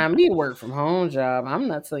about to find me a work from home job. I'm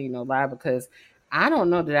not telling you no lie because I don't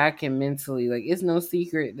know that I can mentally, like, it's no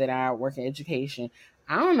secret that I work in education.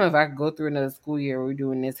 I don't know if I could go through another school year where we're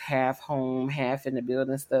doing this half home, half in the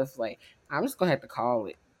building stuff. Like, I'm just gonna have to call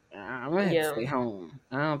it. I'm gonna have to stay home.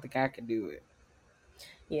 I don't think I could do it.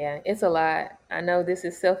 Yeah, it's a lot. I know this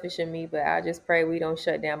is selfish of me, but I just pray we don't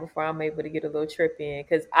shut down before I'm able to get a little trip in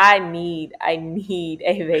because I need a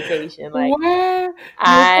vacation. Like, what?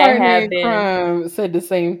 I have been said the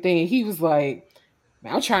same thing. He was like,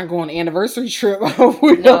 "Man, I'm trying to go on an anniversary trip."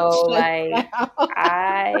 No, like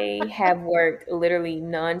I have worked literally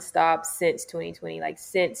nonstop since 2020, like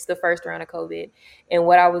since the first round of COVID. And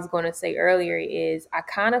what I was going to say earlier is I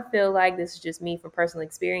kind of feel like this is just me from personal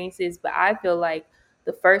experiences, but I feel like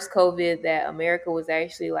the first COVID that America was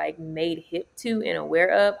actually like made hip to and aware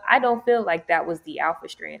of, I don't feel like that was the Alpha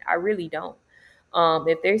strand. I really don't.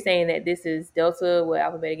 If they're saying that this is Delta, well,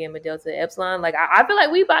 Alpha, Beta, Gamma, Delta, Epsilon, like I feel like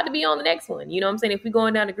we about to be on the next one. You know what I'm saying? If we're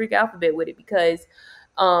going down the Greek alphabet with it, because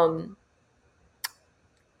I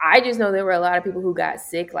just know there were a lot of people who got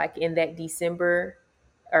sick like in that December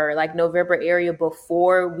or like November area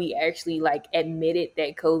before we actually like admitted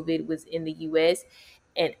that COVID was in the US.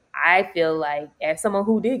 And I feel like as someone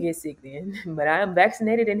who did get sick then, but I am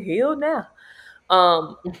vaccinated and healed now.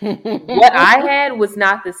 What I had was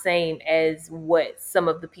not the same as what some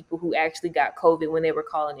of the people who actually got COVID when they were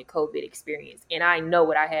calling it COVID experience. And I know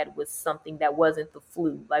what I had was something that wasn't the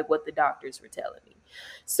flu, like what the doctors were telling me.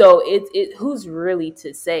 So it who's really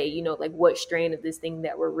to say, you know, like what strain of this thing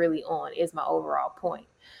that we're really on is my overall point.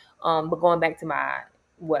 But going back to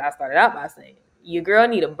what I started out by saying, your girl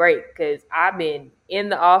need a break because I've been in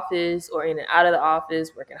the office or in and out of the office,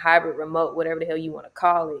 working hybrid, remote, whatever the hell you want to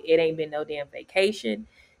call it. It ain't been no damn vacation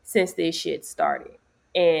since this shit started.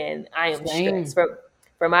 And I am stressed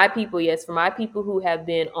for my people. Yes, for my people who have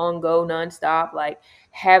been on go nonstop, like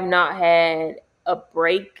have not had a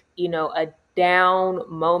break, you know, a down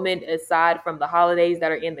moment aside from the holidays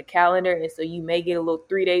that are in the calendar. And so you may get a little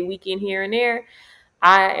 3-day weekend here and there.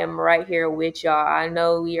 I am right here with y'all. I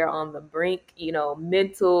know we are on the brink, you know,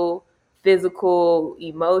 mental, physical,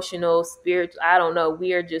 emotional, spiritual. I don't know.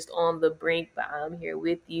 We are just on the brink, but I'm here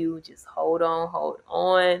with you. Just hold on, hold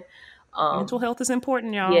on. Mental health is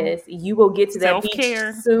important, y'all. Yes, you will get to that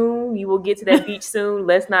beach soon. You will get to that beach soon.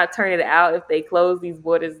 Let's not turn it out. If they close these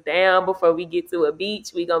borders down before we get to a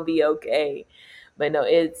beach, we're gonna be okay. But no,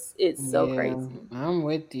 it's so crazy. I'm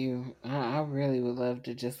with you. I really would love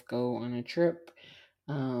to just go on a trip,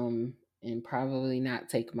 and probably not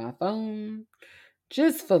take my phone.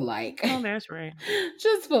 Just for like, oh, that's right.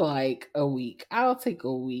 Just for like a week. I'll take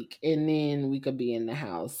a week, and then we could be in the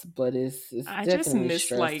house. But it's I definitely just miss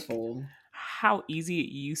stressful. Like how easy it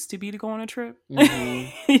used to be to go on a trip.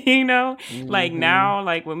 You know, like now,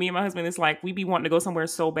 like with me and my husband, it's like we be wanting to go somewhere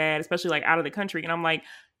so bad, especially like out of the country, and I'm like,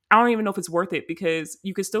 I don't even know if it's worth it because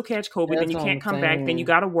you could still catch COVID, then you can't come back, then you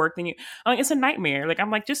got to work, then it's a nightmare. Like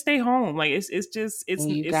I'm like, just stay home. Like it's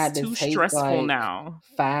too stressful now.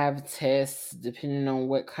 5 tests depending on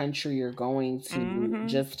what country you're going to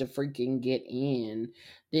just to freaking get in.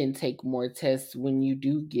 Then take more tests when you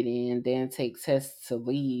do get in. Then take tests to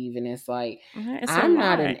leave, and it's like I'm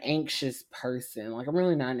not an anxious person. Like I'm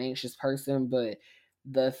really not an anxious person, but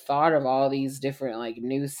the thought of all these different like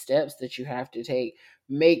new steps that you have to take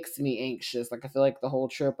makes me anxious. Like I feel like the whole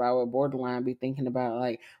trip I would borderline be thinking about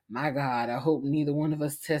like, my God, I hope neither one of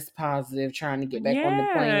us test positive trying to get back on the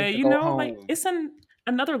plane to go home. Like it's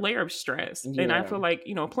another layer of stress. Yeah. And I feel like,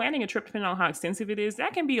 you know, planning a trip, depending on how extensive it is,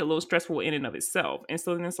 that can be a little stressful in and of itself. And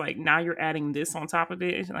so then it's like, now you're adding this on top of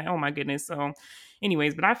it. It's like, oh my goodness. So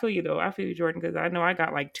anyways, but I feel you though. I feel you, Jordan, because I know I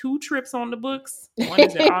got like 2 trips on the books. One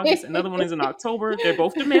is in August, another one is in October. They're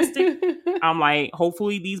both domestic. I'm like,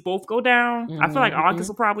 hopefully these both go down. I feel like August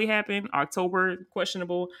will probably happen. October,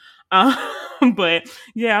 questionable. But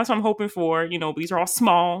yeah, that's what I'm hoping for. You know, these are all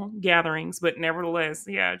small gatherings, but nevertheless,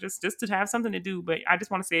 yeah, just to have something to do. But I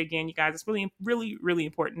just want to say again, you guys, it's really, really, really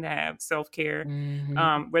important to have self-care.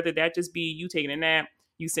 Whether that just be you taking a nap,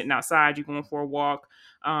 you sitting outside, you going for a walk,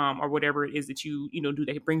 or whatever it is that you do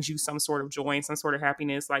that brings you some sort of joy and some sort of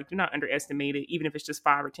happiness. Like, do not underestimate it. Even if it's just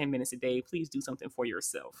 5 or 10 minutes a day, please do something for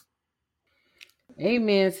yourself.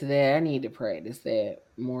 Amen to that. I need to practice that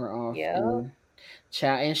more often. Yeah.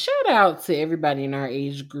 Child, and shout out to everybody in our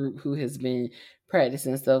age group who has been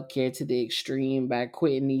practicing self-care to the extreme by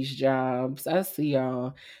quitting these jobs. I see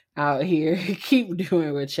y'all. out here. Keep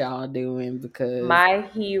doing what y'all doing because My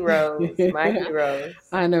heroes.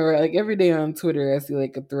 I know, right? Like every day on Twitter, I see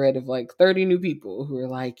like a thread of like 30 new people who are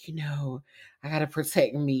like, I gotta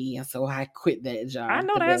protect me, and so I quit that job. I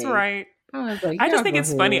know today. that's right. I was like, I just think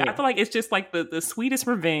it's funny. I feel like it's just like the sweetest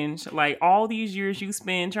revenge. Like all these years you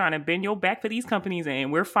spend trying to bend your back for these companies,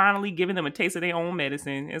 and we're finally giving them a taste of their own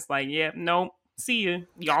medicine. It's like, yeah, nope, see you.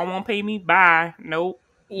 Y'all won't pay me. Bye. Nope.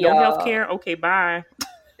 No health care. Okay, bye.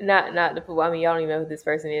 Not the I mean, y'all don't even know who this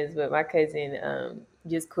person is, but my cousin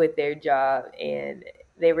just quit their job, and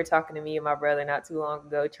they were talking to me and my brother not too long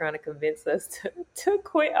ago, trying to convince us to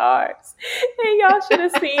quit ours. And y'all should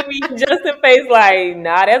have seen me just in face, like,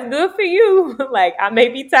 nah, that's good for you. Like, I may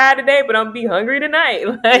be tired today, but I'm gonna be hungry tonight.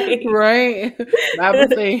 Like, right. I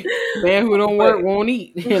would say, man who don't work won't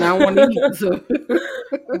eat, and I want to eat. So.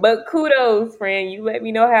 But kudos, friend. You let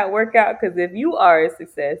me know how it worked out, because if you are a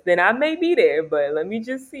success, then I may be there. But let me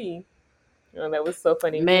just see. That was so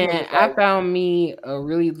funny. Man, I found me a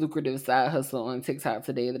really lucrative side hustle on TikTok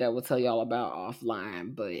today that I will tell y'all about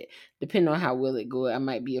offline. But depending on how well it go, I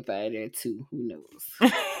might be a fighter too. Who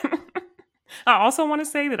knows? I also want to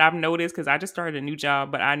say that I've noticed, because I just started a new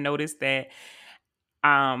job, but I noticed that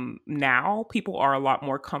now people are a lot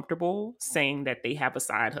more comfortable saying that they have a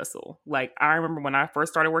side hustle. Like I remember when I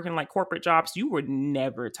first started working like corporate jobs, you would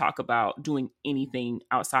never talk about doing anything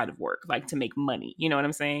outside of work, like to make money. You know what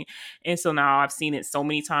I'm saying? And so now I've seen it so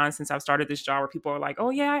many times since I've started this job where people are like, oh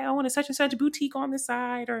yeah, I own a such and such boutique on the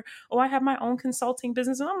side, or oh, I have my own consulting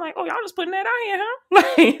business. And I'm like, oh, y'all just putting that out here,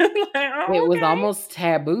 huh? It was almost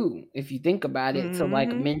taboo, if you think about it, to like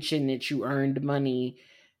mention that you earned money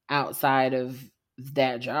outside of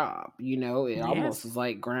that job. It almost was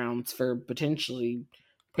like grounds for potentially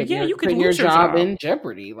putting your job in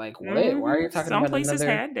jeopardy. Like what? Why are you talking Some about places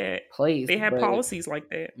another had that place? They had policies like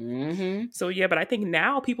that. So yeah, but I think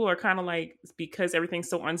now people are kind of like, because everything's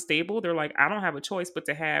so unstable, they're like, I don't have a choice but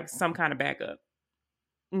to have some kind of backup.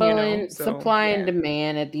 Supply and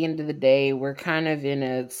demand, at the end of the day, we're kind of in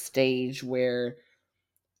a stage where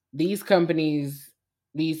these companies,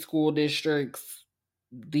 these school districts,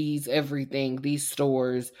 these everything, these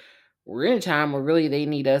stores, we're in a time where really they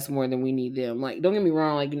need us more than we need them. Like, don't get me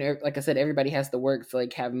wrong, like, like I said, everybody has to work to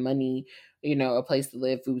like have money, a place to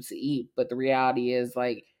live, food to eat. But the reality is,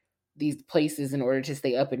 like, these places, in order to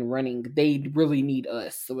stay up and running, they really need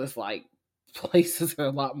us. So it's like places are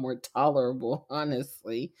a lot more tolerable,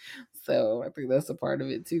 honestly. So I think that's a part of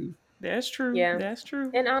it too. That's true. Yeah, that's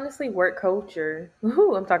true. And honestly, work culture,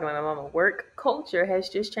 I'm talking about my mama, work culture has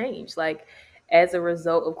just changed. Like, as a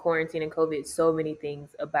result of quarantine and COVID, so many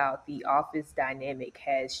things about the office dynamic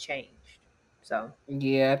has changed. So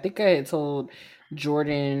yeah, I think I had told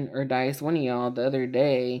Jordan or Dice, one of y'all, the other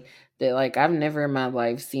day that like I've never in my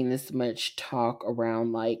life seen this much talk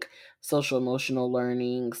around like social emotional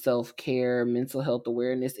learning, self-care, mental health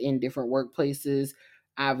awareness in different workplaces.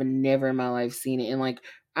 I've never in my life seen it. And like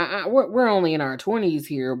we're only in our 20s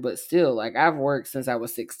here, but still, like, I've worked since I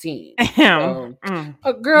was 16. So,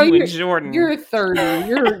 girl, you're 30. You're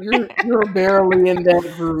barely in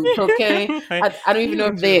that group, okay? I don't even know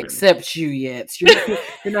if they accept you yet.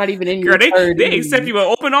 You're not even in your 30s. They accept you with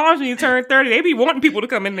open arms when you turn 30. They be wanting people to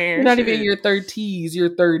come in there. You're not even in your 30s.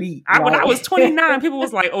 You're 30. When I was 29, people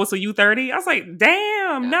was like, oh, so you 30? I was like,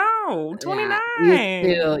 damn, no, 29.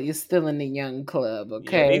 Yeah, you're still in the young club,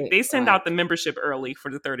 okay? Yeah, they send out the membership early for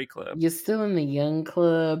the 30 club. You're still in the young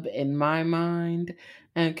club in my mind.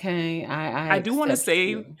 Okay. I do want to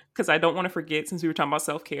say, because I don't want to forget, since we were talking about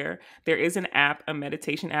self-care, there is an app, a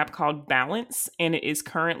meditation app called Balance, and it is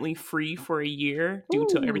currently free for a year due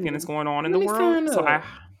to everything that's going on in the world. So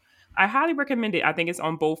I highly recommend it. I think it's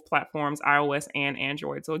on both platforms, iOS and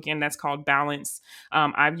Android. So again, that's called Balance.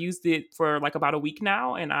 I've used it for like about a week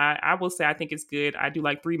now, and I will say I think it's good. I do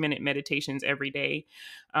like 3-minute meditations every day,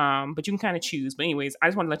 but you can kind of choose. But anyways, I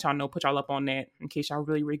just want to let y'all know, put y'all up on that in case y'all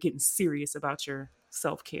really getting serious about your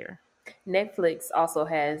self-care. Netflix also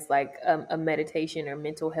has like a meditation or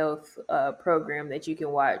mental health program that you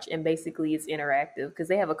can watch, and basically it's interactive because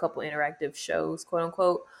they have a couple interactive shows, quote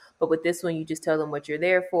unquote. But with this one, you just tell them what you're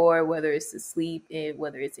there for, whether it's to sleep,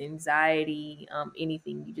 whether it's anxiety,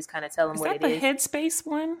 anything. You just kind of tell them what it is. Is that the Headspace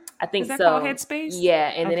one? I think so. Is that called Headspace? Yeah,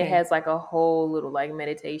 and then it has like a whole little like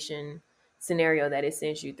meditation scenario that it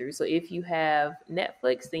sends you through. So if you have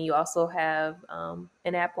Netflix, then you also have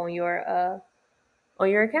an app on your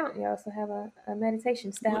account. You also have a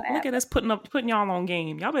meditation style app. Look at us putting y'all on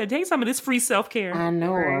game. Y'all better take some of this free self-care. I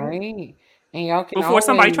know, right? And y'all can before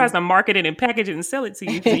somebody tries to market it and package it and sell it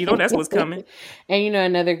to you, so you know that's what's coming. And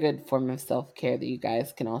another good form of self-care that you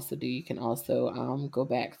guys can also do, you can also go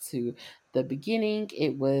back to the beginning.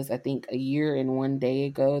 It was, I think, a year and 1 day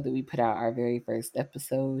ago that we put out our very first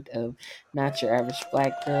episode of Not Your Average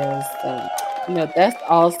Black Girls. So, that's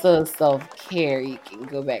also self-care. You can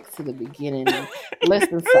go back to the beginning and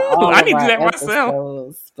listen to all of our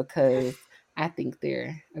episodes because I think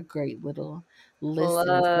they're a great little listen.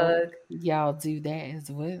 So y'all do that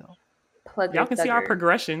as well. Y'all can see our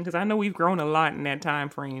progression because I know we've grown a lot in that time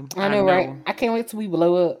frame. I know, right? I can't wait till we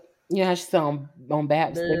blow up. You know how she said on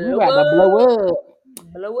Babs, like, we about to blow up.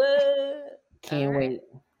 Blow up. Can't wait.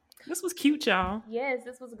 This was cute, y'all. Yes,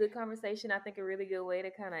 this was a good conversation. I think a really good way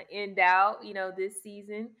to kind of end out, this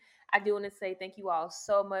season. I do want to say thank you all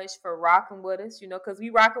so much for rocking with us, because we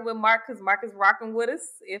rocking with Mark because Mark is rocking with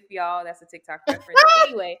us. If y'all, that's a TikTok reference.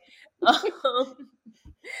 Anyway,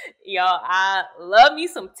 y'all, I love me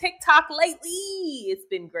some TikTok lately. It's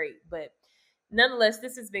been great, but nonetheless,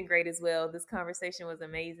 this has been great as well. This conversation was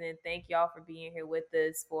amazing. Thank y'all for being here with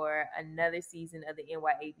us for another season of the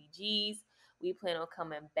NYABGs. We plan on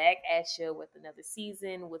coming back at you with another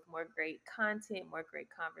season with more great content, more great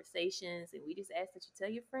conversations. And we just ask that you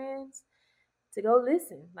tell your friends to go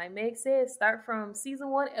listen. Like Meg said, start from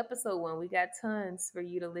season 1, episode 1. We got tons for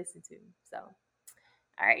you to listen to. So,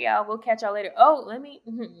 all right, y'all, we'll catch y'all later. Oh, let me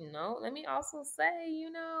also say,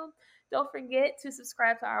 don't forget to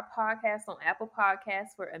subscribe to our podcast on Apple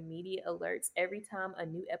Podcasts for immediate alerts every time a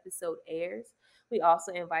new episode airs. We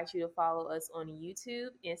also invite you to follow us on YouTube,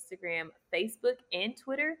 Instagram, Facebook, and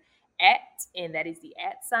Twitter and that is the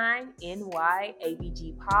 @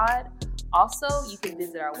 NYABG Pod. Also, you can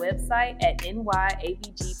visit our website at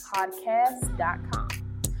nyabgpodcast.com.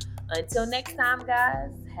 Until next time,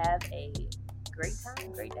 guys, have a great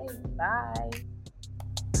time, great day. Bye.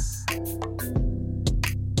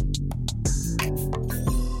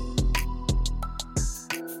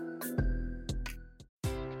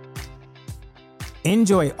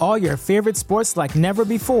 Enjoy all your favorite sports like never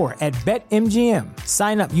before at BetMGM.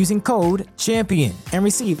 Sign up using code CHAMPION and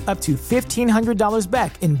receive up to $1,500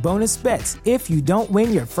 back in bonus bets if you don't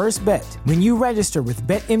win your first bet. When you register with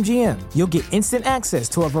BetMGM, you'll get instant access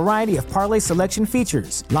to a variety of parlay selection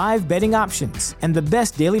features, live betting options, and the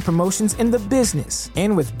best daily promotions in the business.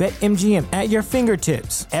 And with BetMGM at your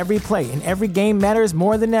fingertips, every play and every game matters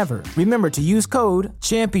more than ever. Remember to use code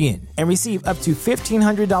CHAMPION and receive up to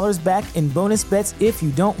 $1,500 back in bonus bets if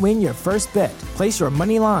you don't win your first bet. Place your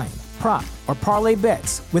money line, prop, or parlay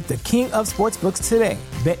bets with the king of sportsbooks today.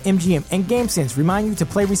 BetMGM and GameSense remind you to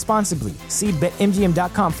play responsibly. See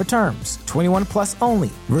BetMGM.com for terms. 21 plus only.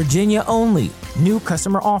 Virginia only. New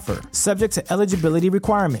customer offer. Subject to eligibility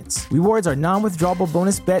requirements. Rewards are non-withdrawable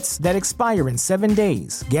bonus bets that expire in 7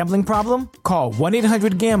 days. Gambling problem? Call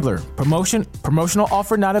 1-800-GAMBLER. Promotional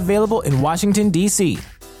offer not available in Washington, D.C.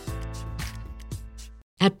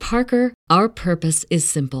 At Parker, our purpose is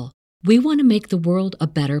simple. We want to make the world a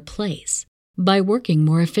better place by working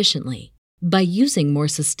more efficiently, by using more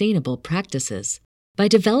sustainable practices, by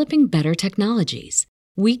developing better technologies.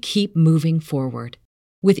 We keep moving forward.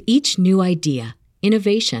 With each new idea,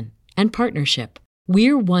 innovation, and partnership,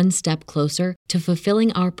 we're one step closer to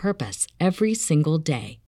fulfilling our purpose every single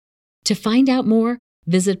day. To find out more,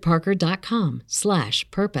 visit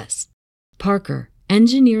parker.com/purpose. Parker,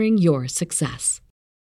 engineering your success.